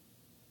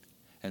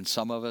 and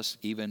some of us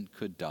even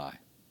could die.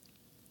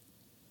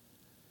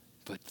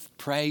 But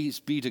praise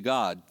be to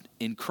God,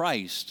 in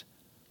Christ,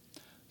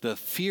 the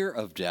fear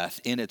of death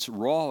in its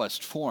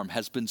rawest form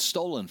has been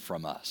stolen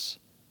from us.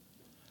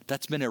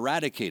 That's been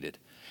eradicated.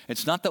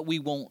 It's not that we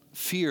won't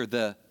fear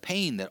the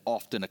pain that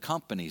often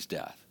accompanies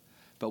death,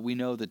 but we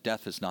know that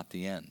death is not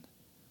the end.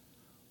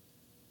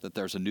 that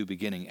there's a new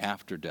beginning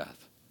after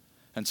death.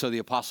 And so the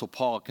Apostle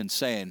Paul can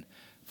say in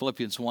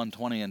Philippians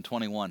 1:20 and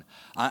 21,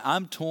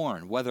 I'm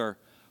torn whether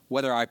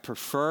I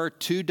prefer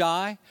to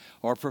die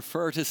or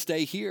prefer to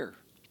stay here.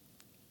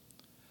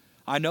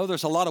 I know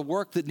there's a lot of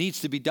work that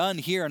needs to be done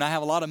here, and I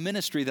have a lot of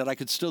ministry that I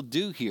could still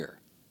do here.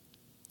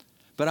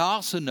 But I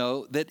also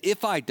know that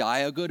if I die,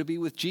 I'll go to be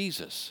with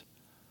Jesus.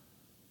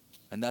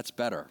 And that's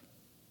better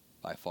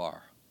by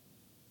far.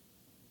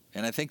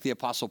 And I think the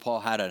Apostle Paul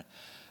had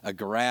a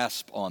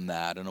grasp on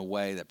that in a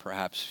way that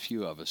perhaps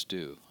few of us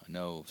do. I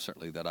know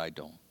certainly that I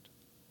don't.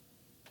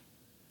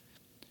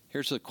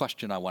 Here's the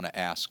question I want to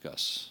ask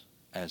us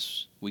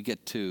as we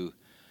get to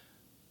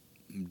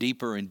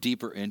deeper and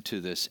deeper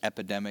into this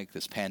epidemic,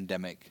 this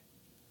pandemic.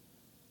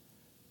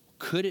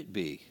 Could it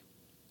be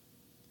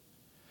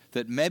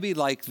that maybe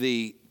like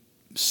the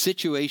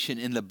situation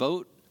in the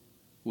boat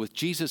with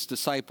Jesus'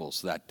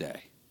 disciples that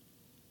day,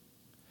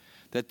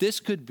 that this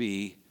could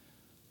be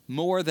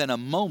more than a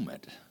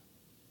moment,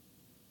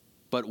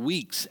 but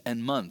weeks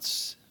and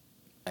months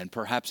and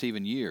perhaps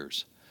even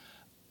years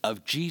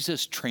of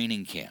Jesus'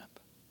 training camp?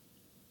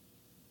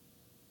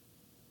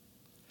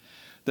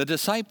 The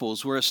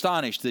disciples were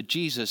astonished that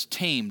Jesus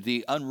tamed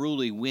the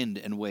unruly wind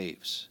and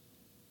waves.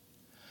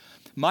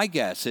 My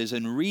guess is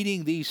in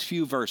reading these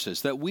few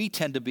verses that we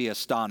tend to be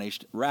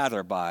astonished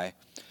rather by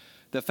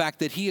the fact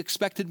that he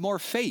expected more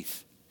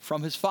faith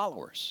from his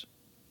followers.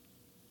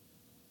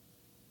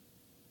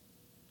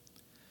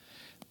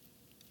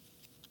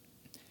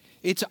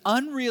 It's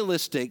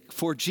unrealistic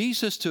for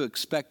Jesus to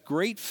expect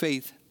great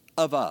faith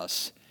of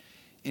us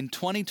in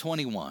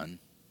 2021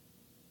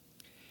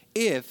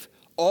 if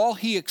all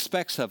he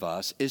expects of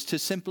us is to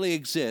simply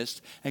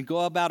exist and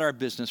go about our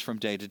business from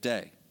day to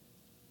day.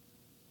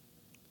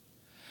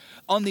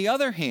 On the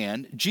other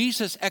hand,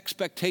 Jesus'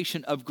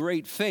 expectation of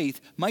great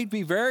faith might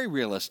be very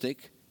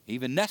realistic,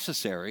 even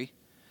necessary,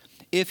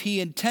 if he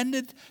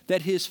intended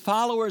that his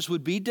followers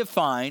would be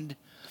defined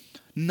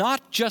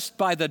not just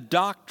by the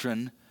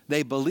doctrine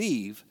they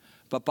believe,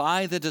 but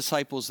by the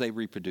disciples they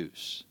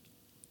reproduce.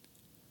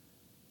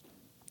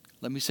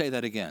 Let me say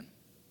that again.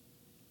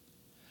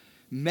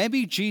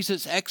 Maybe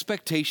Jesus'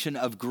 expectation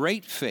of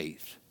great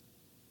faith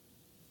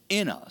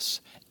in us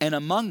and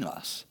among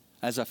us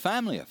as a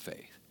family of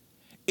faith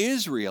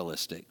is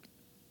realistic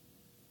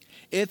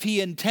if he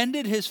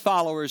intended his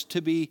followers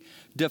to be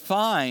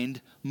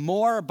defined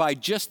more by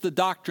just the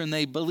doctrine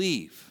they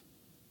believe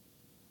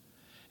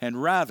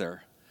and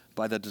rather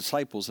by the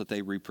disciples that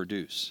they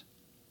reproduce.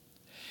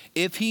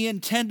 If he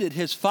intended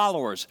his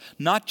followers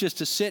not just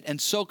to sit and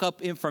soak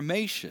up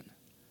information,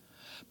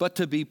 but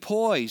to be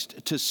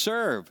poised to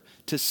serve,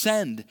 to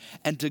send,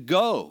 and to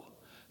go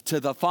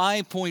to the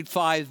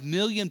 5.5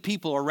 million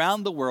people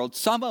around the world,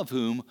 some of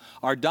whom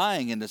are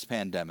dying in this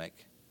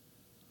pandemic,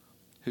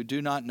 who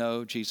do not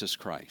know Jesus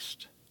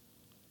Christ.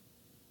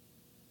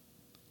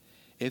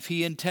 If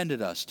he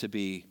intended us to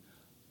be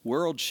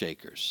world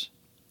shakers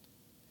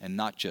and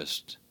not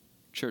just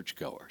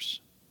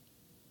churchgoers.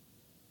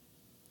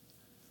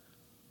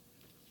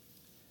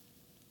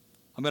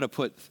 I'm going to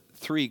put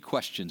 3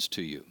 questions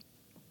to you.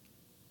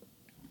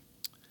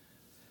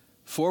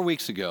 4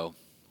 weeks ago,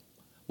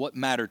 what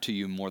mattered to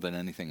you more than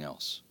anything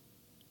else?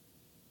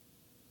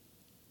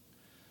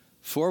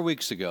 4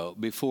 weeks ago,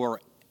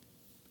 before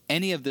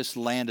any of this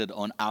landed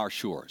on our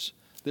shores,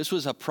 this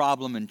was a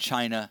problem in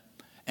China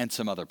and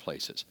some other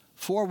places.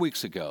 4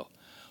 weeks ago,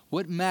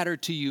 what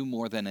mattered to you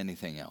more than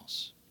anything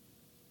else?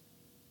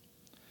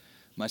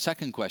 My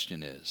second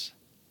question is,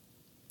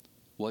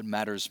 what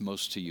matters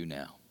most to you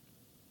now?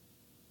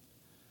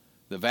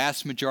 The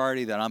vast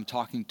majority that I'm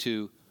talking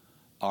to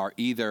are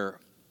either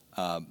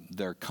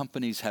their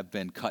companies have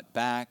been cut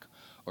back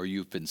or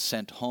you've been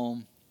sent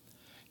home.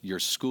 Your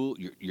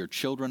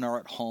children are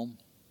at home.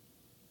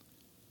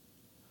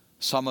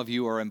 Some of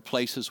you are in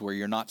places where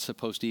you're not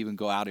supposed to even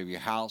go out of your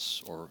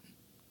house or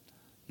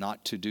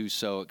not to do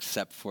so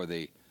except for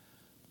the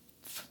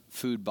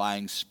food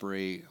buying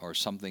spree or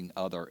something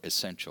other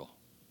essential.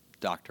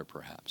 Doctor,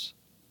 perhaps.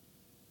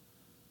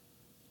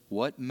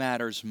 What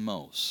matters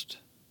most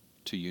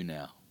to you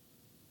now?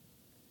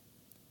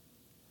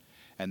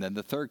 And then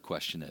the third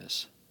question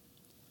is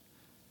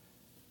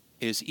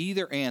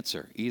either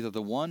answer, either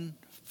the one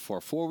for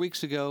 4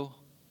 weeks ago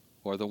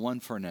or the one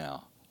for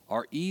now,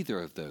 are either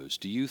of those,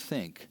 do you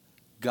think,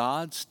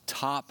 God's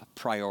top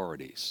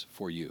priorities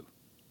for you?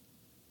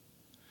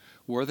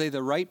 Were they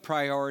the right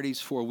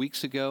priorities 4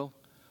 weeks ago?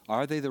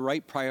 Are they the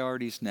right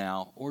priorities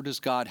now? Or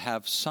does God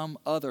have some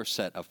other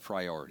set of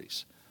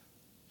priorities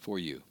for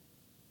you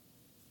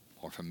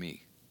or for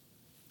me?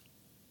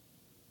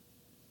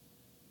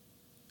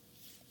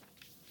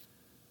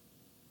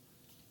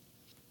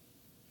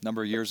 A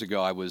number of years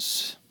ago, I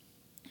was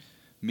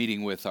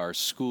meeting with our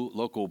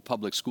local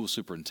public school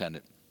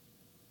superintendent.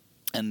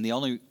 And the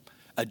only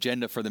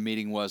agenda for the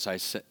meeting was I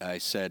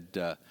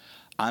said,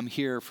 I'm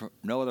here for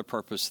no other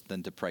purpose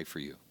than to pray for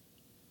you.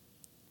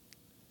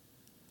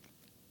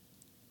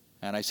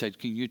 And I said,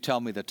 can you tell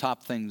me the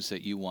top things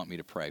that you want me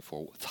to pray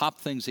for?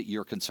 Top things that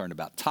you're concerned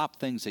about. Top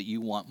things that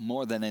you want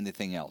more than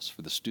anything else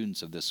for the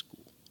students of this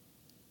school.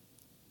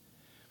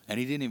 And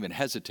he didn't even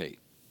hesitate.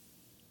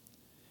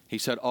 He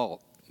said,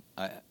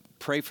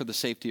 pray for the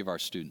safety of our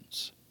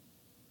students.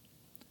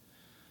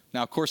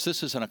 Now, of course,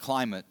 this is in a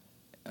climate,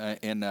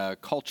 in a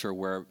culture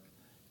where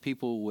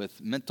people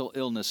with mental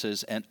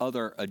illnesses and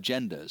other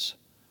agendas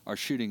are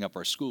shooting up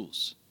our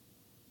schools.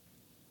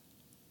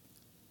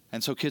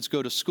 And so kids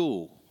go to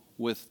school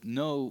with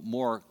no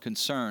more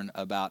concern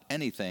about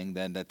anything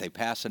than that they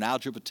pass an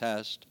algebra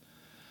test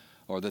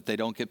or that they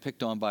don't get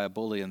picked on by a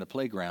bully in the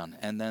playground.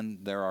 And then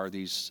there are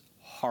these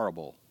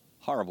horrible,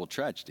 horrible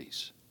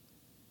tragedies.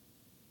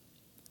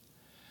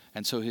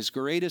 And so his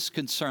greatest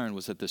concern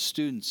was that the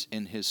students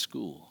in his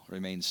school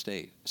remain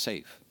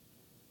safe.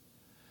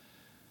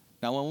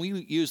 Now, when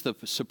we use the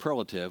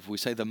superlative, we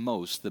say the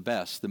most, the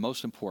best, the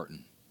most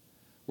important.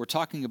 We're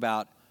talking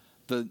about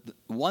the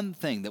one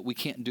thing that we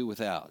can't do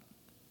without.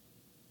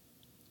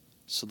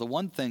 So the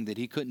one thing that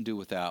he couldn't do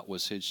without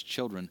was his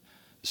children,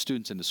 the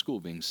students in the school,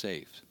 being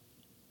saved.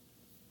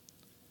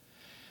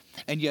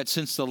 And yet,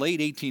 since the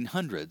late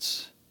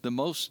 1800s, the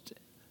most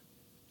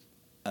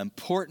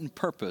important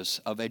purpose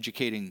of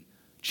educating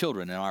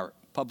children in our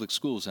public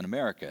schools in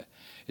America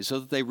is so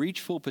that they reach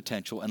full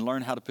potential and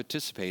learn how to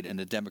participate in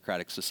a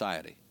democratic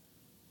society.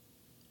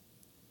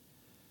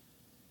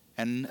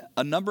 And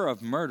a number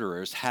of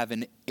murderers have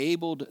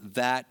enabled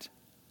that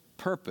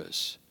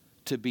purpose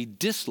to be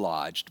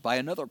dislodged by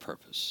another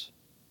purpose,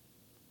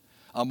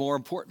 a more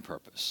important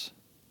purpose.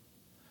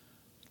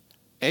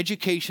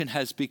 Education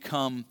has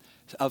become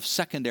of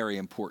secondary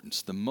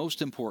importance. The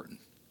most important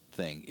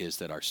thing is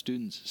that our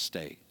students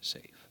stay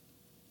safe.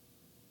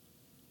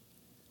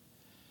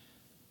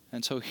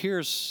 And so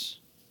here's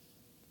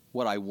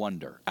what I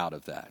wonder out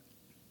of that.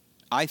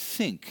 I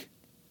think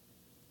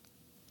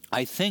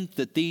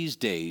that these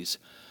days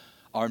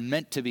are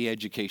meant to be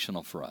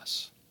educational for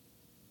us.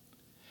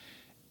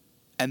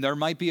 And there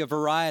might be a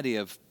variety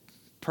of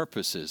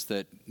purposes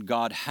that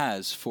God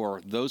has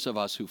for those of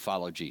us who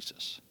follow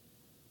Jesus.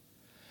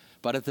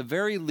 But at the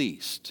very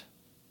least,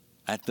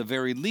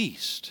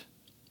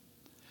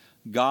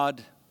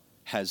 God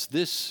has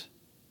this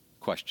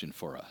question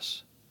for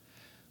us.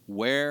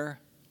 Where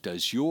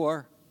does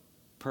your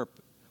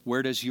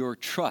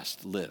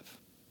trust live?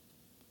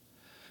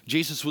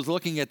 Jesus was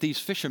looking at these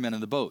fishermen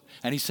in the boat,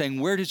 and he's saying,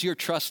 where does your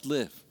trust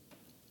live?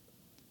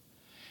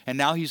 And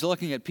now he's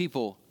looking at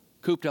people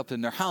cooped up in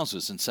their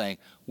houses and saying,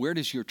 where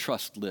does your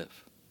trust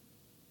live?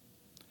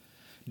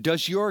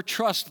 Does your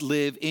trust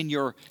live in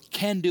your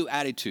can-do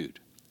attitude?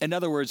 In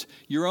other words,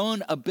 your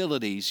own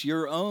abilities,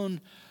 your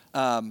own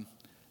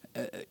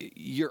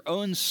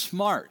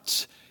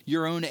smarts,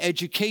 your own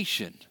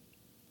education,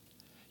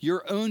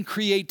 your own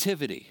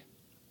creativity.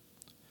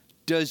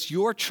 Does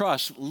your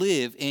trust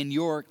live in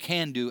your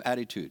can-do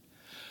attitude?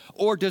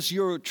 Or does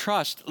your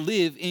trust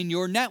live in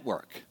your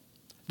network,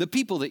 the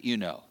people that you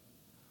know,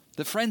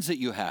 the friends that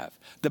you have,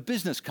 the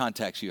business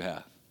contacts you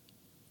have?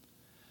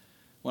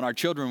 When our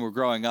children were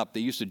growing up, they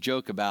used to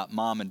joke about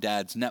mom and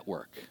dad's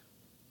network.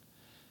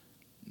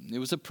 It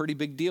was a pretty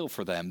big deal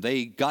for them.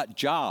 They got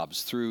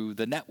jobs through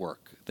the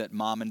network that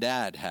mom and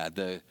dad had,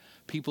 the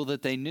people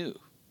that they knew.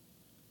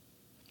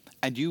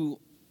 And you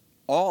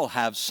all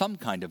have some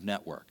kind of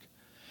network.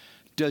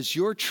 Does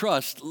your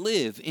trust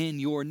live in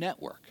your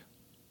network?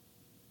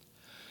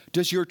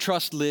 Does your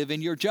trust live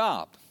in your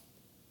job?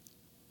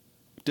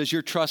 Does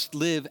your trust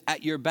live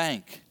at your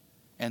bank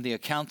and the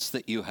accounts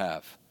that you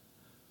have,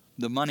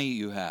 the money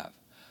you have?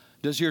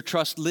 Does your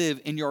trust live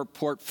in your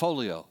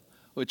portfolio,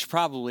 which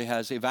probably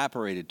has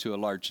evaporated to a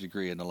large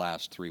degree in the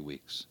last 3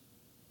 weeks?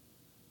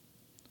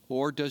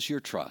 Or does your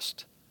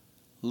trust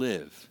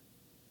live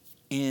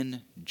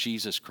in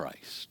Jesus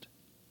Christ?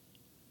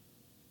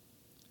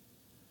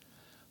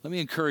 Let me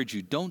encourage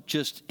you, don't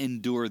just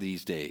endure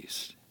these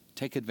days.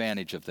 Take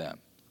advantage of them.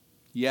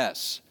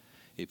 Yes,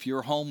 if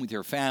you're home with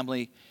your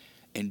family,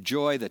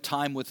 enjoy the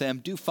time with them.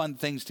 Do fun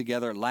things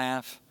together.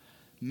 Laugh.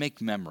 Make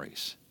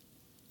memories.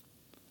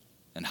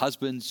 And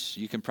husbands,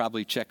 you can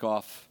probably check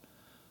off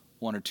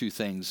 1 or 2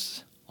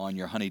 things on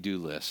your honey-do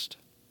list,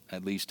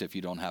 at least if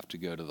you don't have to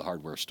go to the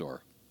hardware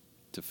store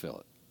to fill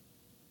it.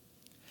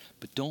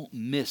 But don't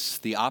miss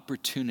the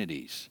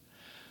opportunities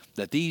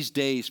that these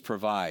days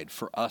provide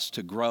for us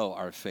to grow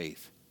our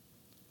faith.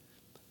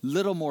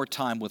 Little more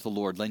time with the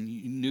Lord than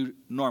you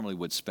normally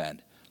would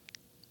spend.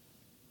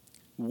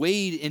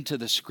 Wade into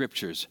the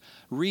scriptures.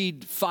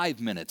 Read 5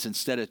 minutes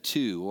instead of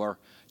 2, or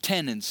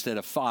 10 instead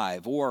of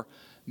 5, or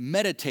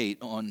meditate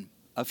on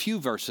a few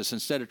verses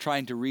instead of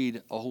trying to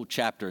read a whole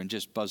chapter and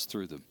just buzz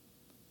through them.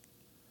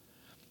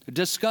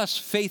 Discuss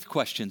faith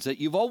questions that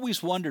you've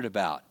always wondered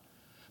about,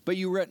 but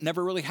you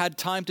never really had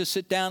time to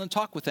sit down and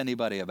talk with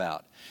anybody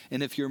about.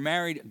 And if you're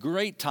married,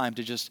 great time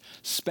to just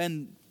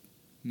spend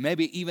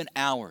maybe even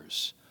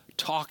hours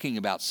talking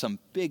about some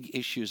big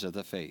issues of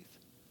the faith.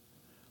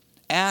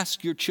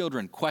 Ask your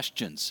children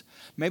questions.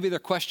 Maybe they're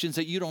questions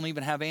that you don't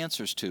even have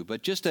answers to,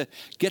 but just to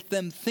get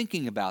them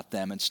thinking about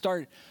them and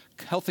start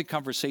healthy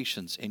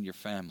conversations in your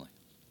family.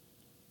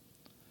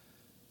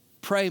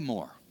 Pray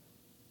more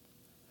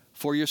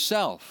for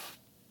yourself,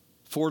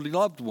 for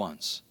loved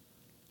ones,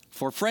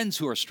 for friends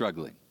who are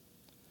struggling.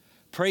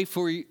 Pray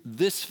for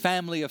this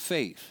family of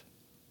faith.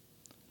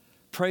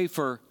 Pray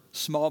for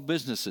small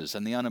businesses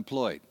and the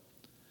unemployed.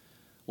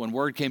 When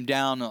word came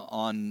down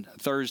on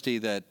Thursday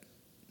that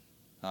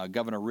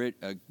Governor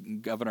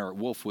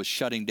Wolf was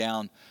shutting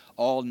down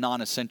all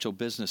non-essential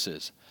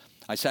businesses,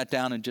 I sat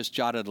down and just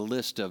jotted a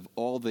list of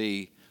all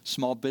the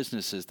small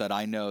businesses that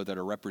I know that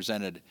are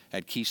represented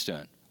at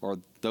Keystone, or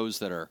those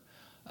that are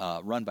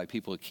run by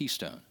people at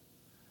Keystone.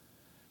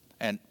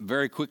 And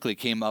very quickly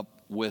came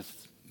up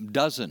with a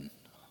dozen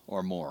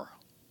or more.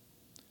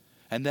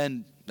 And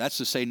then that's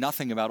to say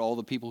nothing about all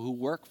the people who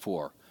work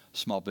for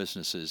small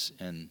businesses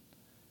in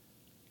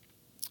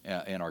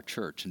our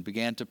church, and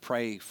began to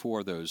pray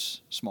for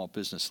those small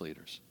business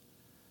leaders.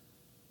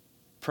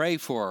 Pray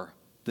for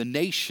the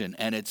nation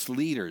and its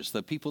leaders,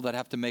 the people that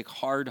have to make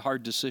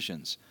hard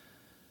decisions.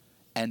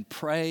 And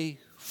pray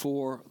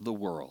for the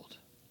world.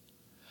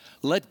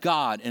 Let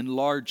God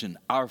enlarge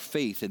our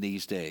faith in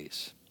these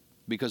days,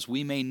 because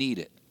we may need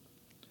it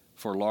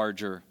for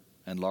larger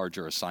and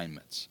larger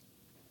assignments.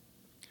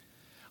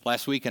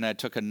 Last weekend, I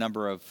took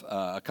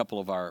a couple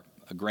of our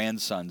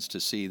grandsons to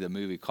see the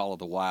movie Call of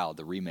the Wild,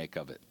 the remake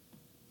of it.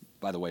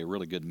 By the way, a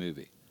really good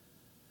movie.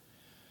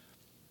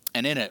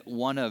 And in it,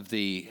 one of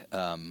the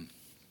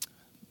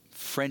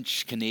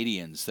French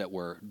Canadians that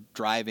were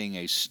driving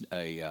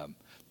a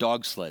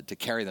dog sled to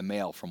carry the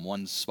mail from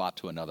one spot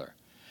to another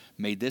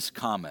made this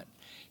comment.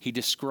 He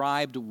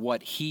described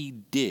what he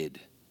did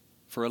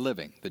for a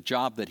living, the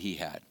job that he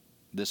had,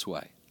 this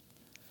way.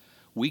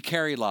 We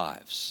carry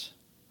lives.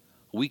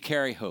 We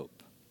carry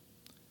hope.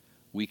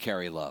 We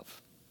carry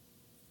love.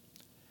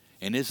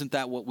 And isn't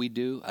that what we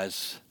do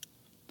as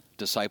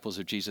disciples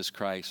of Jesus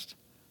Christ?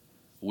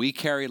 We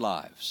carry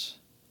lives.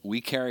 We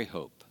carry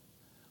hope.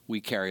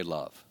 We carry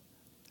love.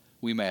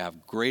 We may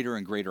have greater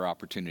and greater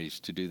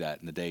opportunities to do that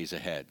in the days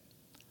ahead,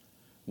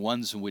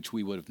 ones in which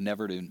we would have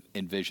never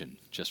envisioned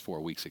just 4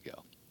 weeks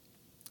ago.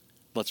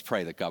 Let's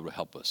pray that God will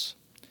help us.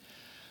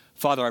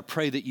 Father, I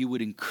pray that you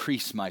would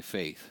increase my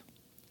faith.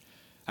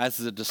 As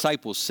the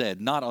disciples said,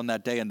 not on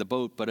that day in the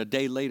boat, but a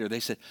day later, they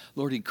said,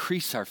 Lord,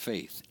 increase our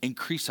faith.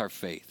 Increase our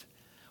faith.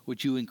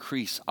 Would you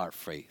increase our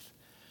faith?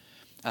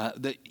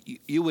 That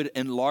you would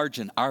enlarge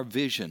our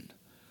vision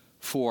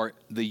for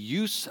the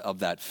use of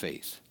that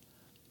faith,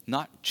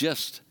 not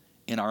just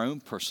in our own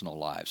personal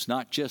lives,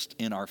 not just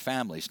in our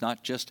families,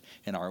 not just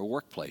in our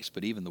workplace,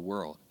 but even the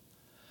world.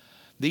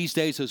 These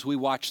days, as we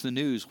watch the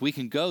news, we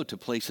can go to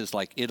places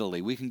like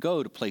Italy. We can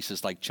go to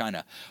places like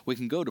China. We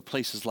can go to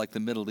places like the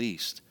Middle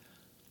East.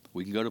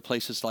 We can go to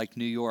places like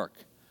New York.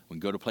 We can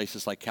go to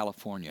places like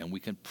California, and we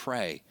can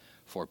pray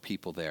for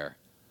people there.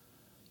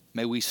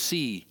 May we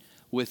see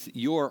with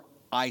your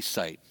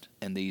eyesight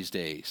in these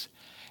days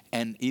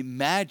and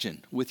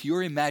imagine with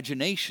your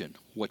imagination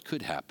what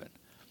could happen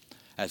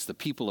as the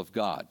people of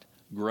God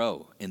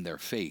grow in their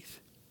faith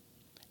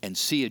and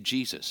see a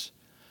Jesus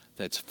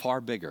that's far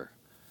bigger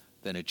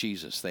than a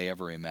Jesus they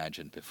ever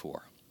imagined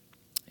before.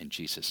 In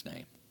Jesus'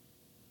 name,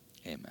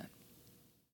 amen.